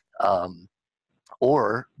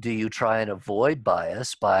 Or do you try and avoid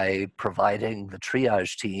bias by providing the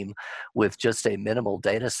triage team with just a minimal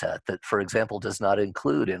data set that, for example, does not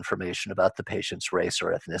include information about the patient's race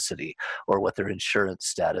or ethnicity, or what their insurance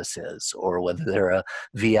status is, or whether they're a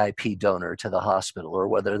VIP donor to the hospital, or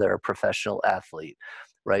whether they're a professional athlete,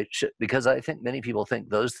 right? Because I think many people think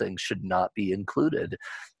those things should not be included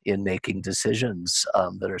in making decisions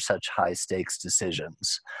that are such high stakes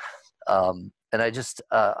decisions. And I just,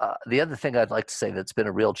 the other thing I'd like to say that's been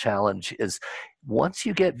a real challenge is once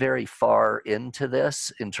you get very far into this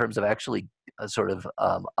in terms of actually sort of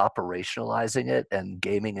operationalizing it and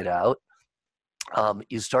gaming it out,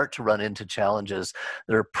 you start to run into challenges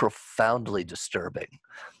that are profoundly disturbing,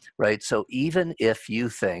 right? So even if you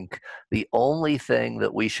think the only thing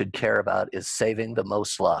that we should care about is saving the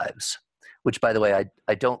most lives, which, by the way,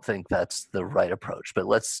 I don't think that's the right approach, but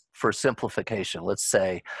for simplification, let's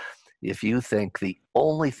say, if you think the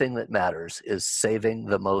only thing that matters is saving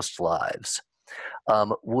the most lives,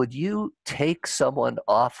 would you take someone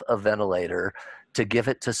off a ventilator to give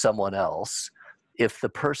it to someone else if the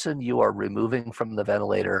person you are removing from the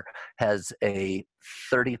ventilator has a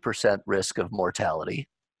 30% risk of mortality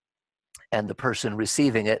and the person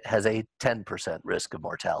receiving it has a 10% risk of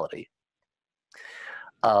mortality?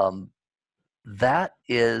 That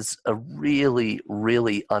is a really,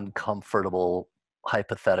 really uncomfortable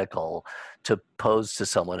hypothetical to pose to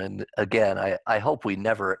someone. And again, I hope we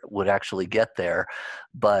never would actually get there,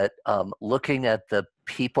 but looking at the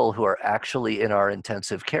people who are actually in our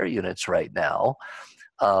intensive care units right now,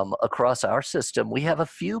 across our system, we have a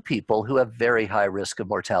few people who have very high risk of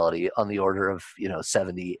mortality, on the order of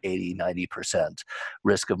 70, 80, 90%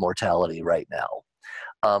 risk of mortality right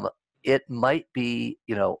now. It might be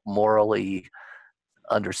morally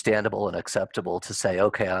understandable and acceptable to say,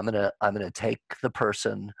 okay, I'm gonna take the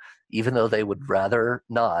person, even though they would rather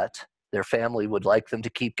not, their family would like them to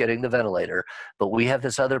keep getting the ventilator, but we have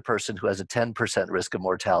this other person who has a 10% risk of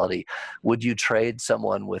mortality. Would you trade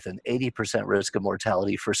someone with an 80% risk of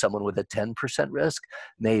mortality for someone with a 10% risk?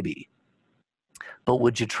 Maybe. But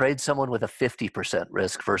would you trade someone with a 50%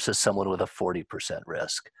 risk versus someone with a 40%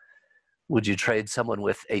 risk? Would you trade someone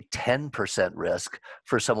with a 10% risk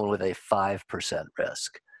for someone with a 5%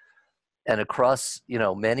 risk? And across,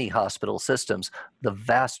 many hospital systems, the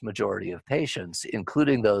vast majority of patients,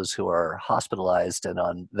 including those who are hospitalized and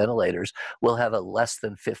on ventilators, will have a less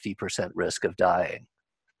than 50% risk of dying.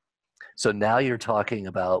 So now you're talking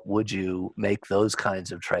about, would you make those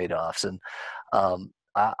kinds of trade-offs? And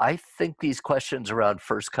I think these questions around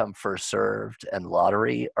first come, first served and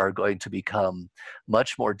lottery are going to become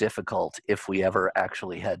much more difficult if we ever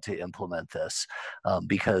actually had to implement this,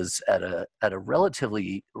 because at a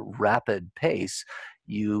relatively rapid pace,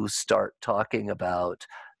 you start talking about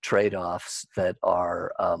trade-offs that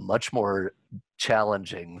are much more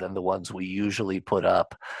challenging than the ones we usually put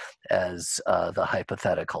up as the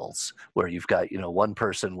hypotheticals, where you've got one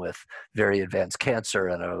person with very advanced cancer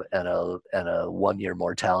and a 1-year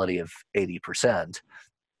mortality of 80%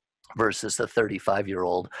 versus the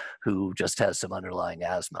 35-year-old who just has some underlying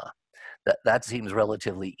asthma. That seems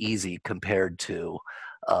relatively easy compared to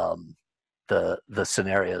the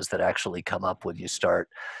scenarios that actually come up when you start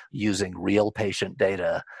using real patient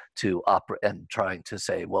data to and trying to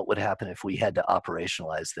say, what would happen if we had to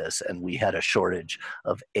operationalize this and we had a shortage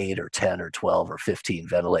of 8 or 10 or 12 or 15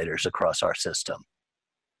 ventilators across our system?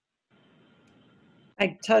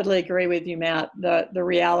 I totally agree with you, Matt. The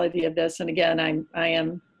reality of this, and again, I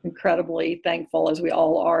am incredibly thankful, as we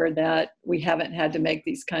all are, that we haven't had to make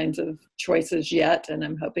these kinds of choices yet, and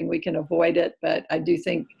I'm hoping we can avoid it. But I do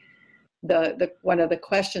think one of the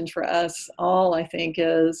questions for us all, I think,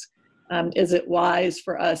 is it wise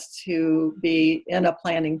for us to be in a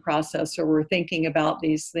planning process where we're thinking about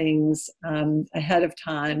these things ahead of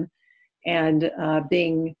time and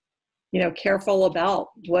being, careful about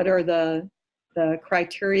what are the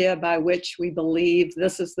criteria by which we believe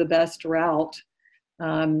this is the best route.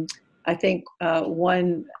 I think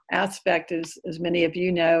one aspect is, as many of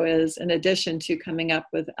you know, is in addition to coming up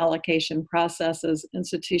with allocation processes,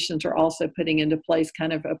 institutions are also putting into place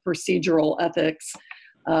kind of a procedural ethics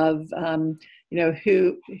of,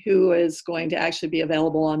 who is going to actually be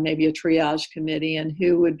available on maybe a triage committee, and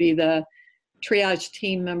who would be the triage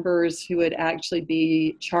team members who would actually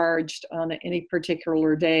be charged on any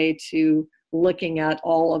particular day to looking at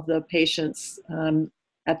all of the patients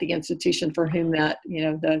at the institution for whom that,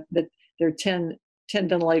 they're 10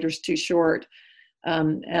 ventilators too short.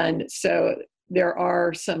 And so there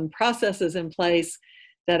are some processes in place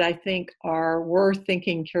that I think are worth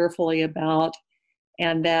thinking carefully about,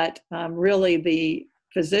 and that really the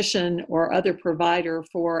physician or other provider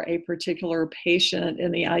for a particular patient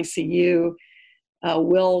in the ICU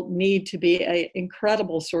will need to be an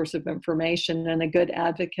incredible source of information and a good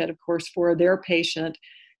advocate, of course, for their patient.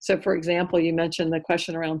 So, for example, you mentioned the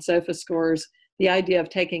question around SOFA scores. The idea of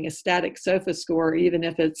taking a static SOFA score, even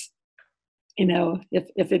if it's,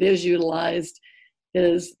 if it is utilized,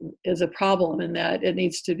 is a problem in that it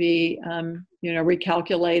needs to be,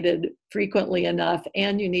 recalculated frequently enough,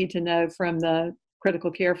 and you need to know from the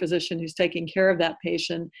critical care physician who's taking care of that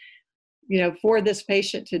patient, for this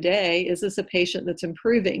patient today, is this a patient that's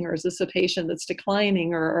improving, or is this a patient that's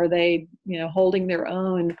declining, or are they, holding their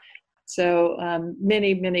own? So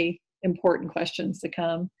many, many important questions to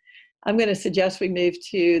come. I'm going to suggest we move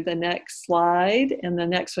to the next slide, and the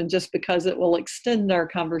next one, just because it will extend our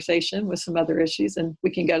conversation with some other issues, and we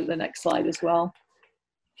can go to the next slide as well.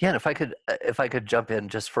 Yeah, and if I could jump in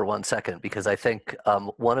just for 1 second, because I think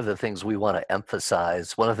one of the things we want to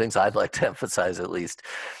emphasize, one of the things I'd like to emphasize at least,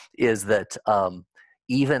 is that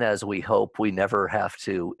even as we hope we never have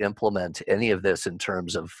to implement any of this in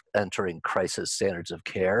terms of entering crisis standards of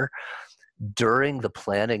care, during the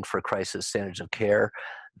planning for crisis standards of care,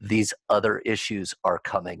 these other issues are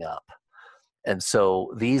coming up. And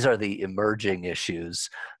so these are the emerging issues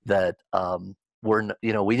that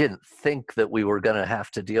we didn't think that we were going to have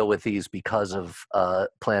to deal with these because of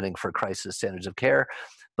planning for crisis standards of care.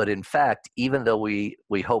 But in fact, even though we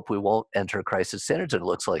hope we won't enter crisis standards, and it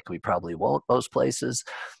looks like we probably won't most places,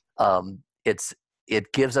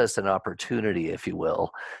 it gives us an opportunity, if you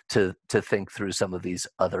will, to think through some of these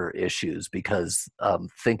other issues, because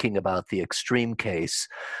thinking about the extreme case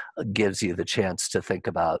gives you the chance to think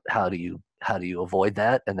about how do you avoid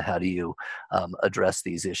that, and how do you address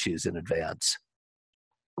these issues in advance.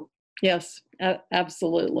 Yes,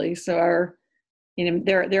 absolutely. So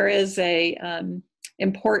there is a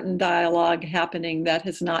important dialogue happening that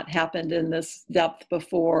has not happened in this depth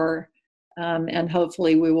before. And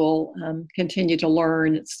hopefully we will continue to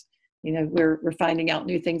learn. It's, we're finding out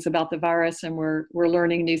new things about the virus, and we're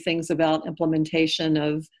learning new things about implementation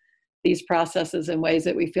of these processes in ways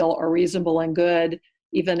that we feel are reasonable and good,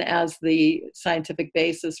 even as the scientific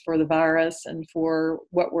basis for the virus and for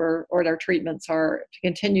what our treatments are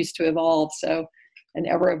continues to evolve. So an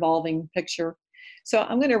ever-evolving picture. So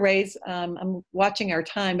I'm going to raise, I'm watching our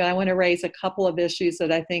time, but I want to raise a couple of issues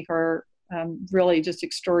that I think are really just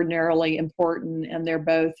extraordinarily important, and they're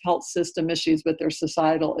both health system issues, but they're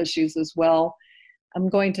societal issues as well. I'm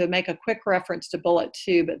going to make a quick reference to bullet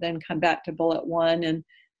 2, but then come back to bullet 1.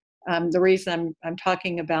 And the reason I'm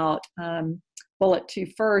talking about bullet 2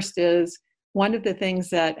 first is one of the things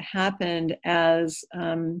that happened as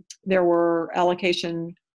there were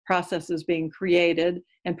allocation processes being created,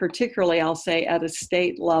 and particularly I'll say at a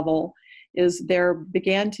state level, is there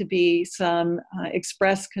began to be some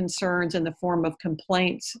expressed concerns in the form of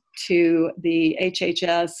complaints to the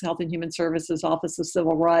HHS, Health and Human Services Office of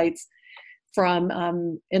Civil Rights,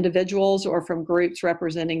 from individuals or from groups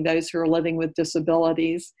representing those who are living with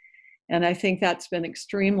disabilities. And I think that's been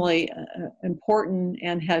extremely important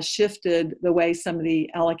and has shifted the way some of the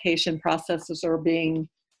allocation processes are being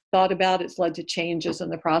thought about. It's led to changes in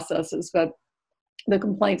the processes, but the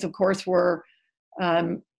complaints, of course, were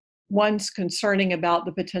one's concerning about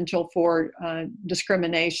the potential for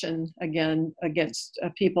discrimination, again, against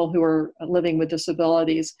people who are living with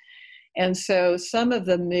disabilities. And so some of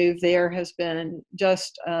the move there has been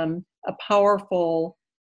just a powerful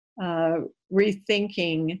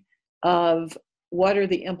rethinking of what are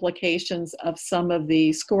the implications of some of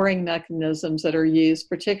the scoring mechanisms that are used,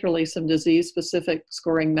 particularly some disease-specific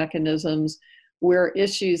scoring mechanisms, where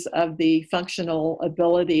issues of the functional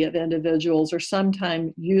ability of individuals are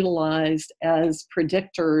sometimes utilized as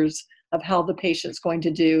predictors of how the patient's going to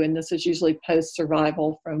do, and this is usually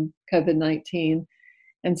post-survival from COVID-19.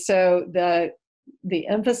 And so the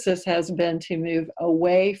emphasis has been to move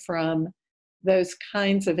away from those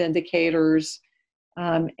kinds of indicators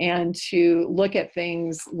and to look at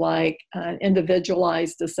things like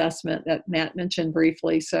individualized assessment that Matt mentioned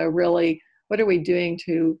briefly. So really, what are we doing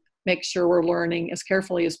to make sure we're learning as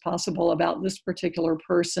carefully as possible about this particular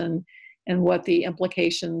person and what the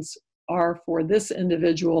implications are for this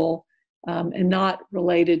individual, and not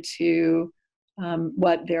related to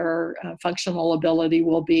what their functional ability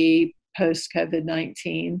will be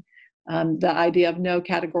post-COVID-19. The idea of no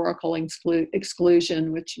categorical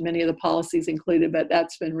exclusion, which many of the policies included, but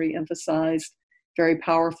that's been re-emphasized. very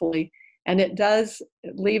powerfully. And it does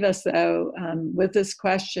leave us, though, with this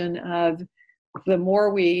question of the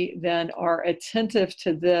more we then are attentive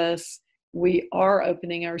to this, we are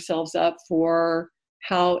opening ourselves up for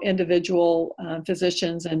how individual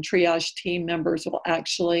physicians and triage team members will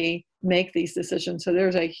actually make these decisions. So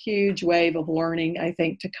there's a huge wave of learning, I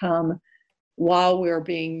think, to come while we're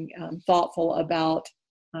being thoughtful about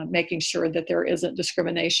making sure that there isn't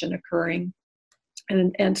discrimination occurring.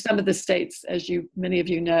 And some of the states, as many of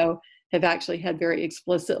you know, have actually had very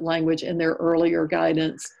explicit language in their earlier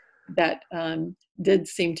guidance that did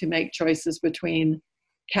seem to make choices between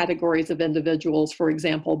categories of individuals, for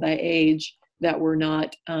example, by age, that were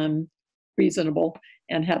not reasonable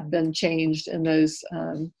and have been changed in those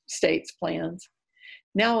states' plans.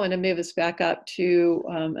 Now I want to move us back up to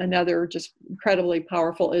another just incredibly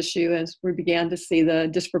powerful issue as we began to see the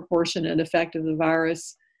disproportionate effect of the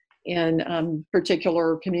virus in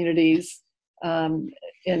particular communities in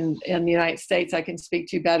the United States. I can speak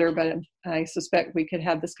to better, but I suspect we could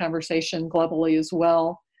have this conversation globally as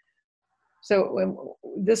well. So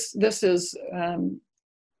this is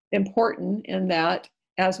important in that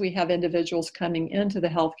as we have individuals coming into the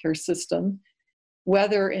healthcare system,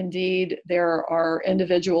 whether indeed there are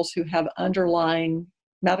individuals who have underlying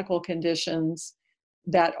medical conditions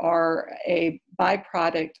that are a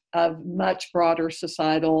byproduct of much broader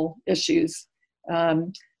societal issues,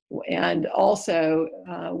 and also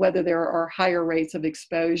whether there are higher rates of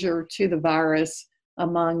exposure to the virus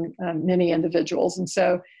among many individuals. And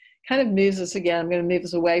so kind of moves us again, I'm going to move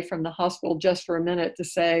us away from the hospital just for a minute to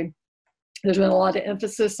say there's been a lot of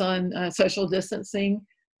emphasis on social distancing,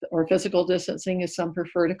 or physical distancing as some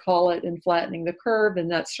prefer to call it, and flattening the curve, and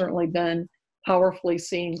that's certainly been powerfully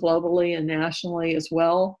seen globally and nationally as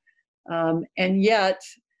well, and yet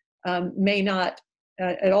may not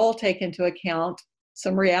at all take into account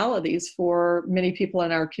some realities for many people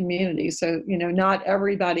in our community. So, not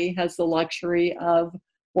everybody has the luxury of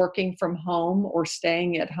working from home or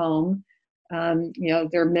staying at home.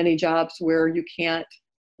 There are many jobs where you can't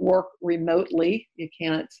work remotely. You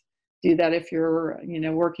can't do that if you're,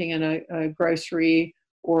 working in a grocery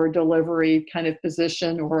or delivery kind of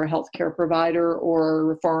position, or a healthcare provider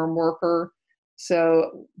or a farm worker.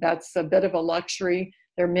 So that's a bit of a luxury.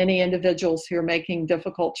 There are many individuals who are making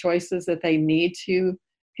difficult choices that they need to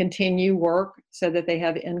continue work so that they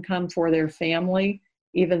have income for their family,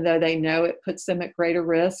 even though they know it puts them at greater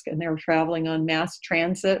risk, and they're traveling on mass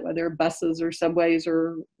transit, whether buses or subways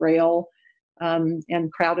or rail,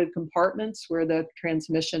 and crowded compartments where the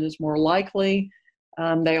transmission is more likely.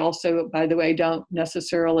 They also, by the way,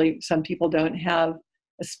 some people don't have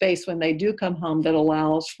a space when they do come home that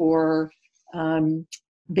allows for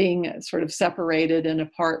being sort of separated and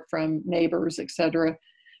apart from neighbors, et cetera.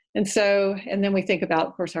 And then we think about,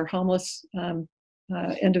 of course, our homeless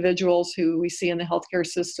individuals who we see in the healthcare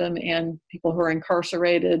system and people who are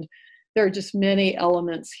incarcerated. There are just many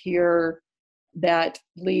elements here that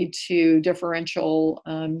lead to differential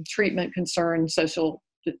treatment concerns,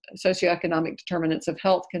 socioeconomic determinants of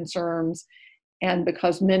health concerns, and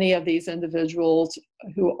because many of these individuals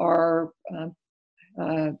who are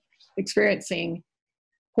experiencing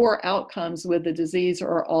poor outcomes with the disease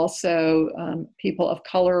are also people of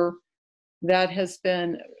color, that has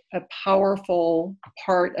been a powerful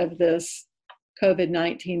part of this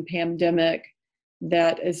COVID-19 pandemic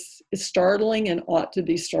that is startling and ought to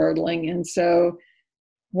be startling. And so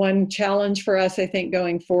one challenge for us, I think,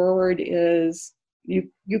 going forward is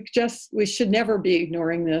we should never be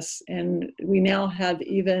ignoring this. And we now have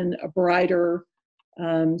even a brighter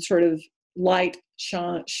sort of light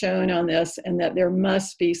shown on this, and that there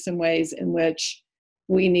must be some ways in which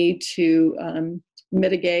we need to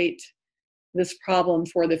mitigate this problem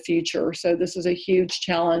for the future. So this is a huge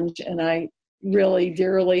challenge, and I really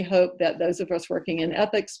dearly hope that those of us working in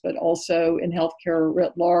ethics, but also in healthcare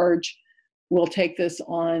writ large, will take this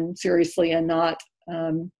on seriously and not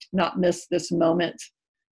miss this moment.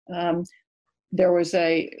 There was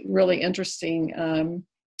a really interesting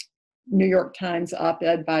New York Times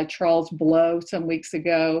op-ed by Charles Blow some weeks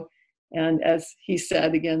ago, and as he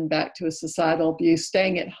said, again, back to a societal abuse,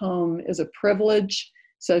 staying at home is a privilege,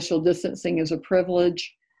 social distancing is a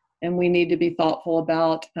privilege, and we need to be thoughtful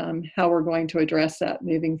about how we're going to address that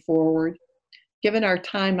moving forward. Given our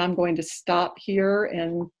time, I'm going to stop here,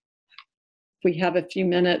 and we have a few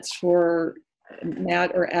minutes for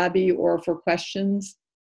Matt or Abby or for questions.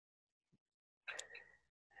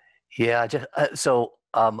 Yeah, so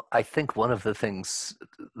I think one of the things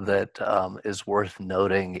that is worth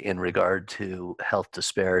noting in regard to health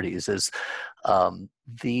disparities is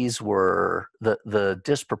these were the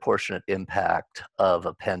disproportionate impact of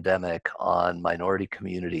a pandemic on minority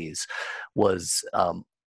communities was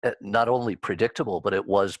not only predictable, but it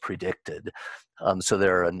was predicted. So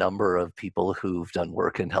there are a number of people who've done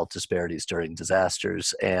work in health disparities during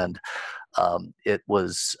disasters, and it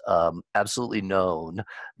was absolutely known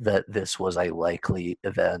that this was a likely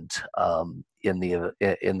event in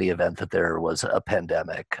the event that there was a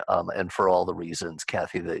pandemic, and for all the reasons,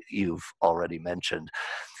 Kathy, that you've already mentioned.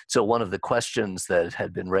 So one of the questions that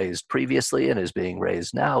had been raised previously and is being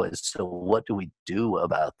raised now is, so what do we do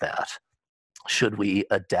about that? Should we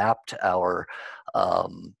adapt our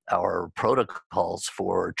protocols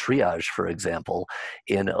for triage, for example,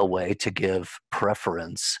 in a way to give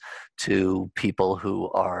preference to people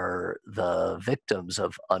who are the victims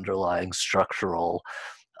of underlying structural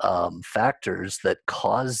factors that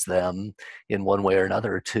cause them in one way or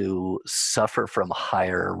another to suffer from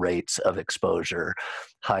higher rates of exposure,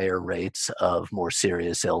 higher rates of more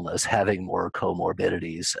serious illness, having more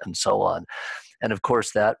comorbidities, and so on. And of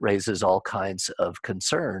course, that raises all kinds of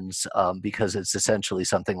concerns because it's essentially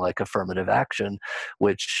something like affirmative action,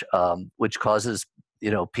 which causes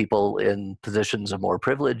people in positions of more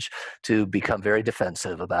privilege to become very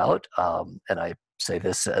defensive about. And I say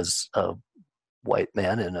this as a white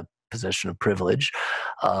man in a position of privilege.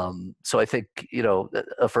 So I think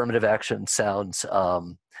affirmative action sounds.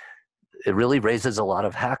 It really raises a lot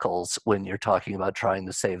of hackles when you're talking about trying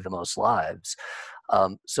to save the most lives.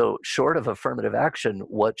 So short of affirmative action,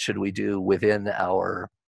 what should we do within our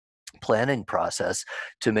planning process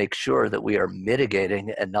to make sure that we are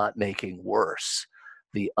mitigating and not making worse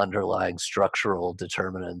the underlying structural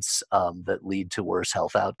determinants that lead to worse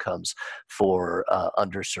health outcomes for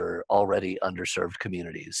already underserved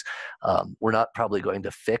communities? We're not probably going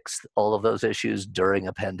to fix all of those issues during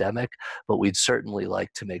a pandemic, but we'd certainly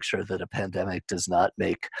like to make sure that a pandemic does not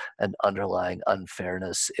make an underlying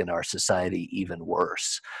unfairness in our society even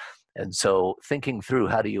worse. And so thinking through,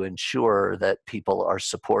 how do you ensure that people are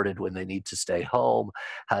supported when they need to stay home?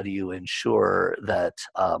 How do you ensure that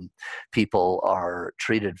people are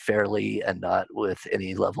treated fairly and not with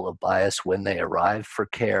any level of bias when they arrive for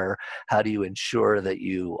care? How do you ensure that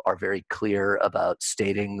you are very clear about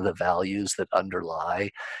stating the values that underlie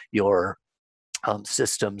your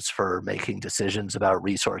systems for making decisions about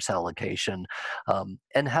resource allocation?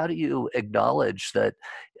 And how do you acknowledge that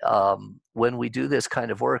when we do this kind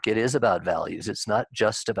of work, it is about values. It's not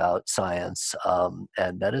just about science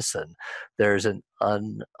and medicine. There's an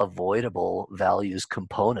unavoidable values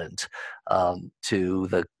component to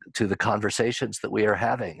the conversations that we are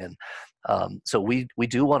having. And so we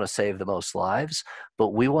do want to save the most lives,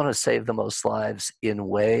 but we want to save the most lives in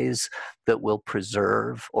ways that will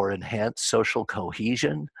preserve or enhance social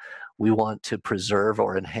cohesion. We want to preserve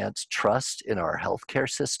or enhance trust in our healthcare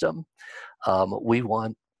system. We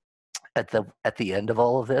want, at the end of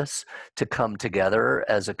all of this, to come together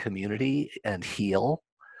as a community and heal.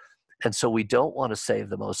 And so we don't want to save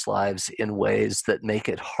the most lives in ways that make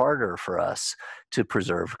it harder for us to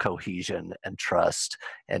preserve cohesion and trust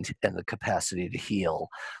and the capacity to heal.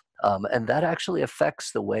 And that actually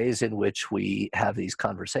affects the ways in which we have these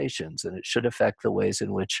conversations, and it should affect the ways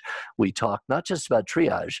in which we talk, not just about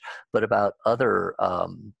triage, but about other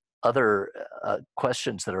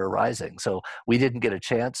questions that are arising. So we didn't get a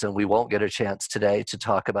chance, and we won't get a chance today to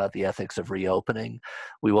talk about the ethics of reopening.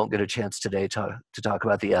 We won't get a chance today to talk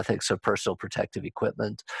about the ethics of personal protective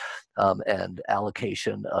equipment and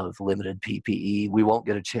allocation of limited PPE. We won't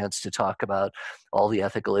get a chance to talk about all the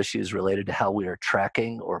ethical issues related to how we are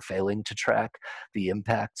tracking or failing to track the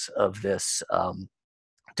impacts of this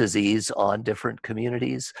disease on different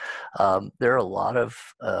communities. There are a lot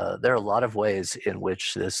of ways in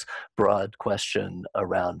which this broad question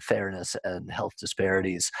around fairness and health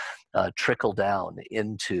disparities trickle down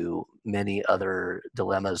into many other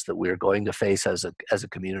dilemmas that we're going to face as a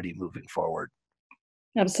community moving forward.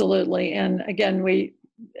 Absolutely, and again, we,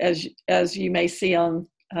 as you may see on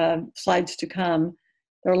slides to come,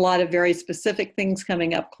 there are a lot of very specific things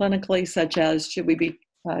coming up clinically, such as should we be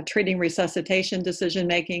treating resuscitation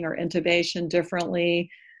decision-making or intubation differently.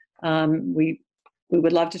 We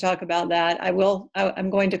would love to talk about that. I'm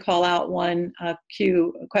going to call out one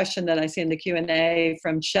question that I see in the Q&A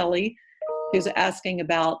from Shelley, who's asking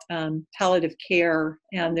about palliative care.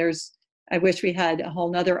 And I wish we had a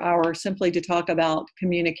whole nother hour simply to talk about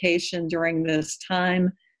communication during this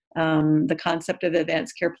time, the concept of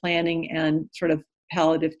advanced care planning and sort of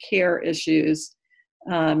palliative care issues.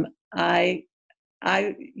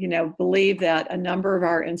 I, believe that a number of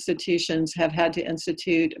our institutions have had to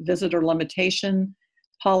institute visitor limitation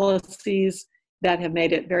policies that have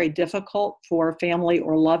made it very difficult for family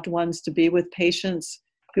or loved ones to be with patients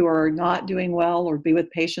who are not doing well or be with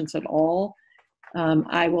patients at all.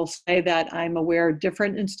 I will say that I'm aware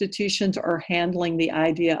different institutions are handling the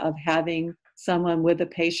idea of having someone with a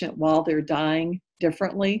patient while they're dying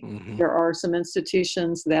differently. Mm-hmm. There are some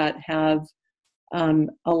institutions that have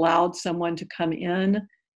allowed someone to come in,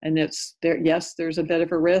 and it's there. Yes, there's a bit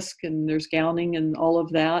of a risk, and there's gowning and all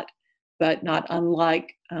of that, but not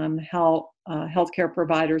unlike how healthcare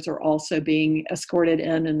providers are also being escorted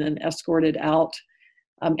in and then escorted out,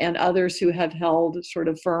 and others who have held sort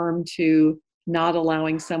of firm to not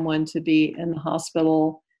allowing someone to be in the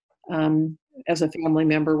hospital as a family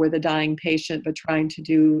member with a dying patient, but trying to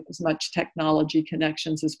do as much technology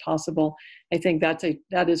connections as possible. I think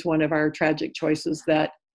that is one of our tragic choices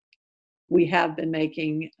that we have been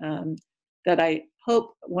making, that I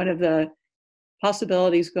hope one of the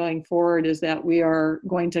possibilities going forward is that we are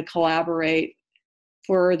going to collaborate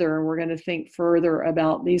further, and we're going to think further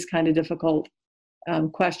about these kind of difficult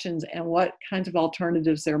questions and what kinds of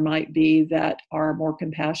alternatives there might be that are more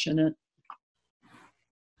compassionate.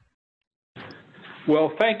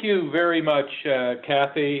 Well, thank you very much,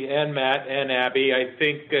 Kathy and Matt and Abby. I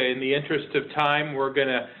think in the interest of time, we're going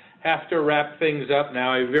to have to wrap things up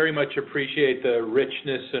now. I very much appreciate the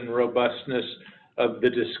richness and robustness of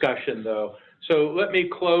the discussion, though. So let me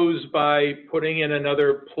close by putting in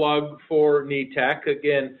another plug for NETEC.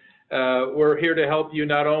 Again, we're here to help you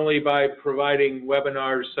not only by providing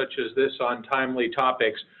webinars such as this on timely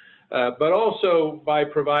topics, but also by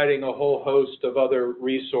providing a whole host of other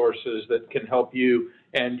resources that can help you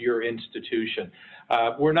and your institution.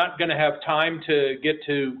 We're not going to have time to get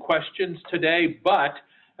to questions today, but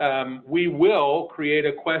we will create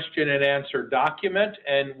a question and answer document,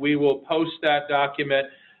 and we will post that document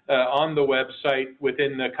on the website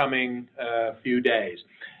within the coming few days.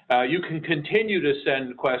 You can continue to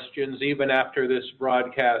send questions even after this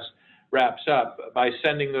broadcast wraps up by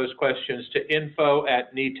sending those questions to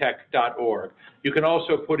info@netec.org. You can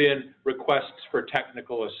also put in requests for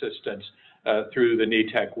technical assistance through the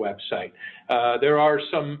NETEC website. There are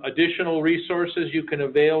some additional resources you can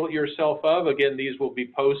avail yourself of. Again, these will be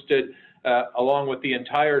posted along with the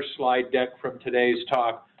entire slide deck from today's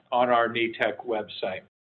talk on our NETEC website.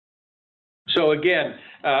 So again,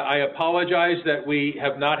 I apologize that we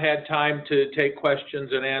have not had time to take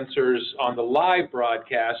questions and answers on the live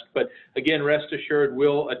broadcast, but again, rest assured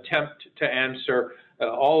we'll attempt to answer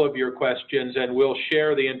all of your questions, and we'll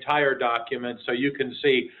share the entire document so you can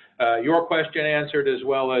see your question answered as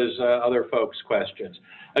well as other folks' questions.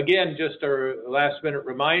 Again, just a last-minute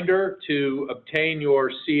reminder to obtain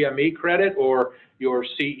your CME credit or your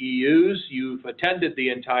CEUs. You've attended the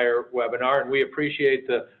entire webinar, and we appreciate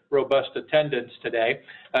the robust attendance today.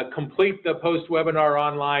 Complete the post-webinar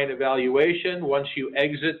online evaluation. Once you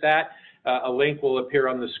exit that, a link will appear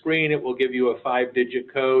on the screen. It will give you a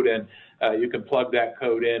 5-digit code, and you can plug that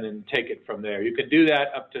code in and take it from there. You can do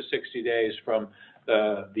that up to 60 days from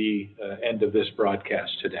the end of this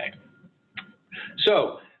broadcast today.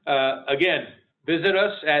 So again, visit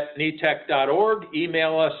us at netec.org,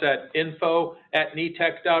 email us at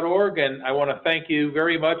info@netec.org, and I want to thank you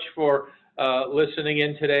very much for listening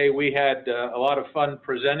in today. We had a lot of fun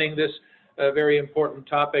presenting this very important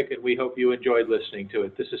topic, and we hope you enjoyed listening to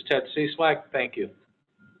it. This is Ted Cieslak. Thank you.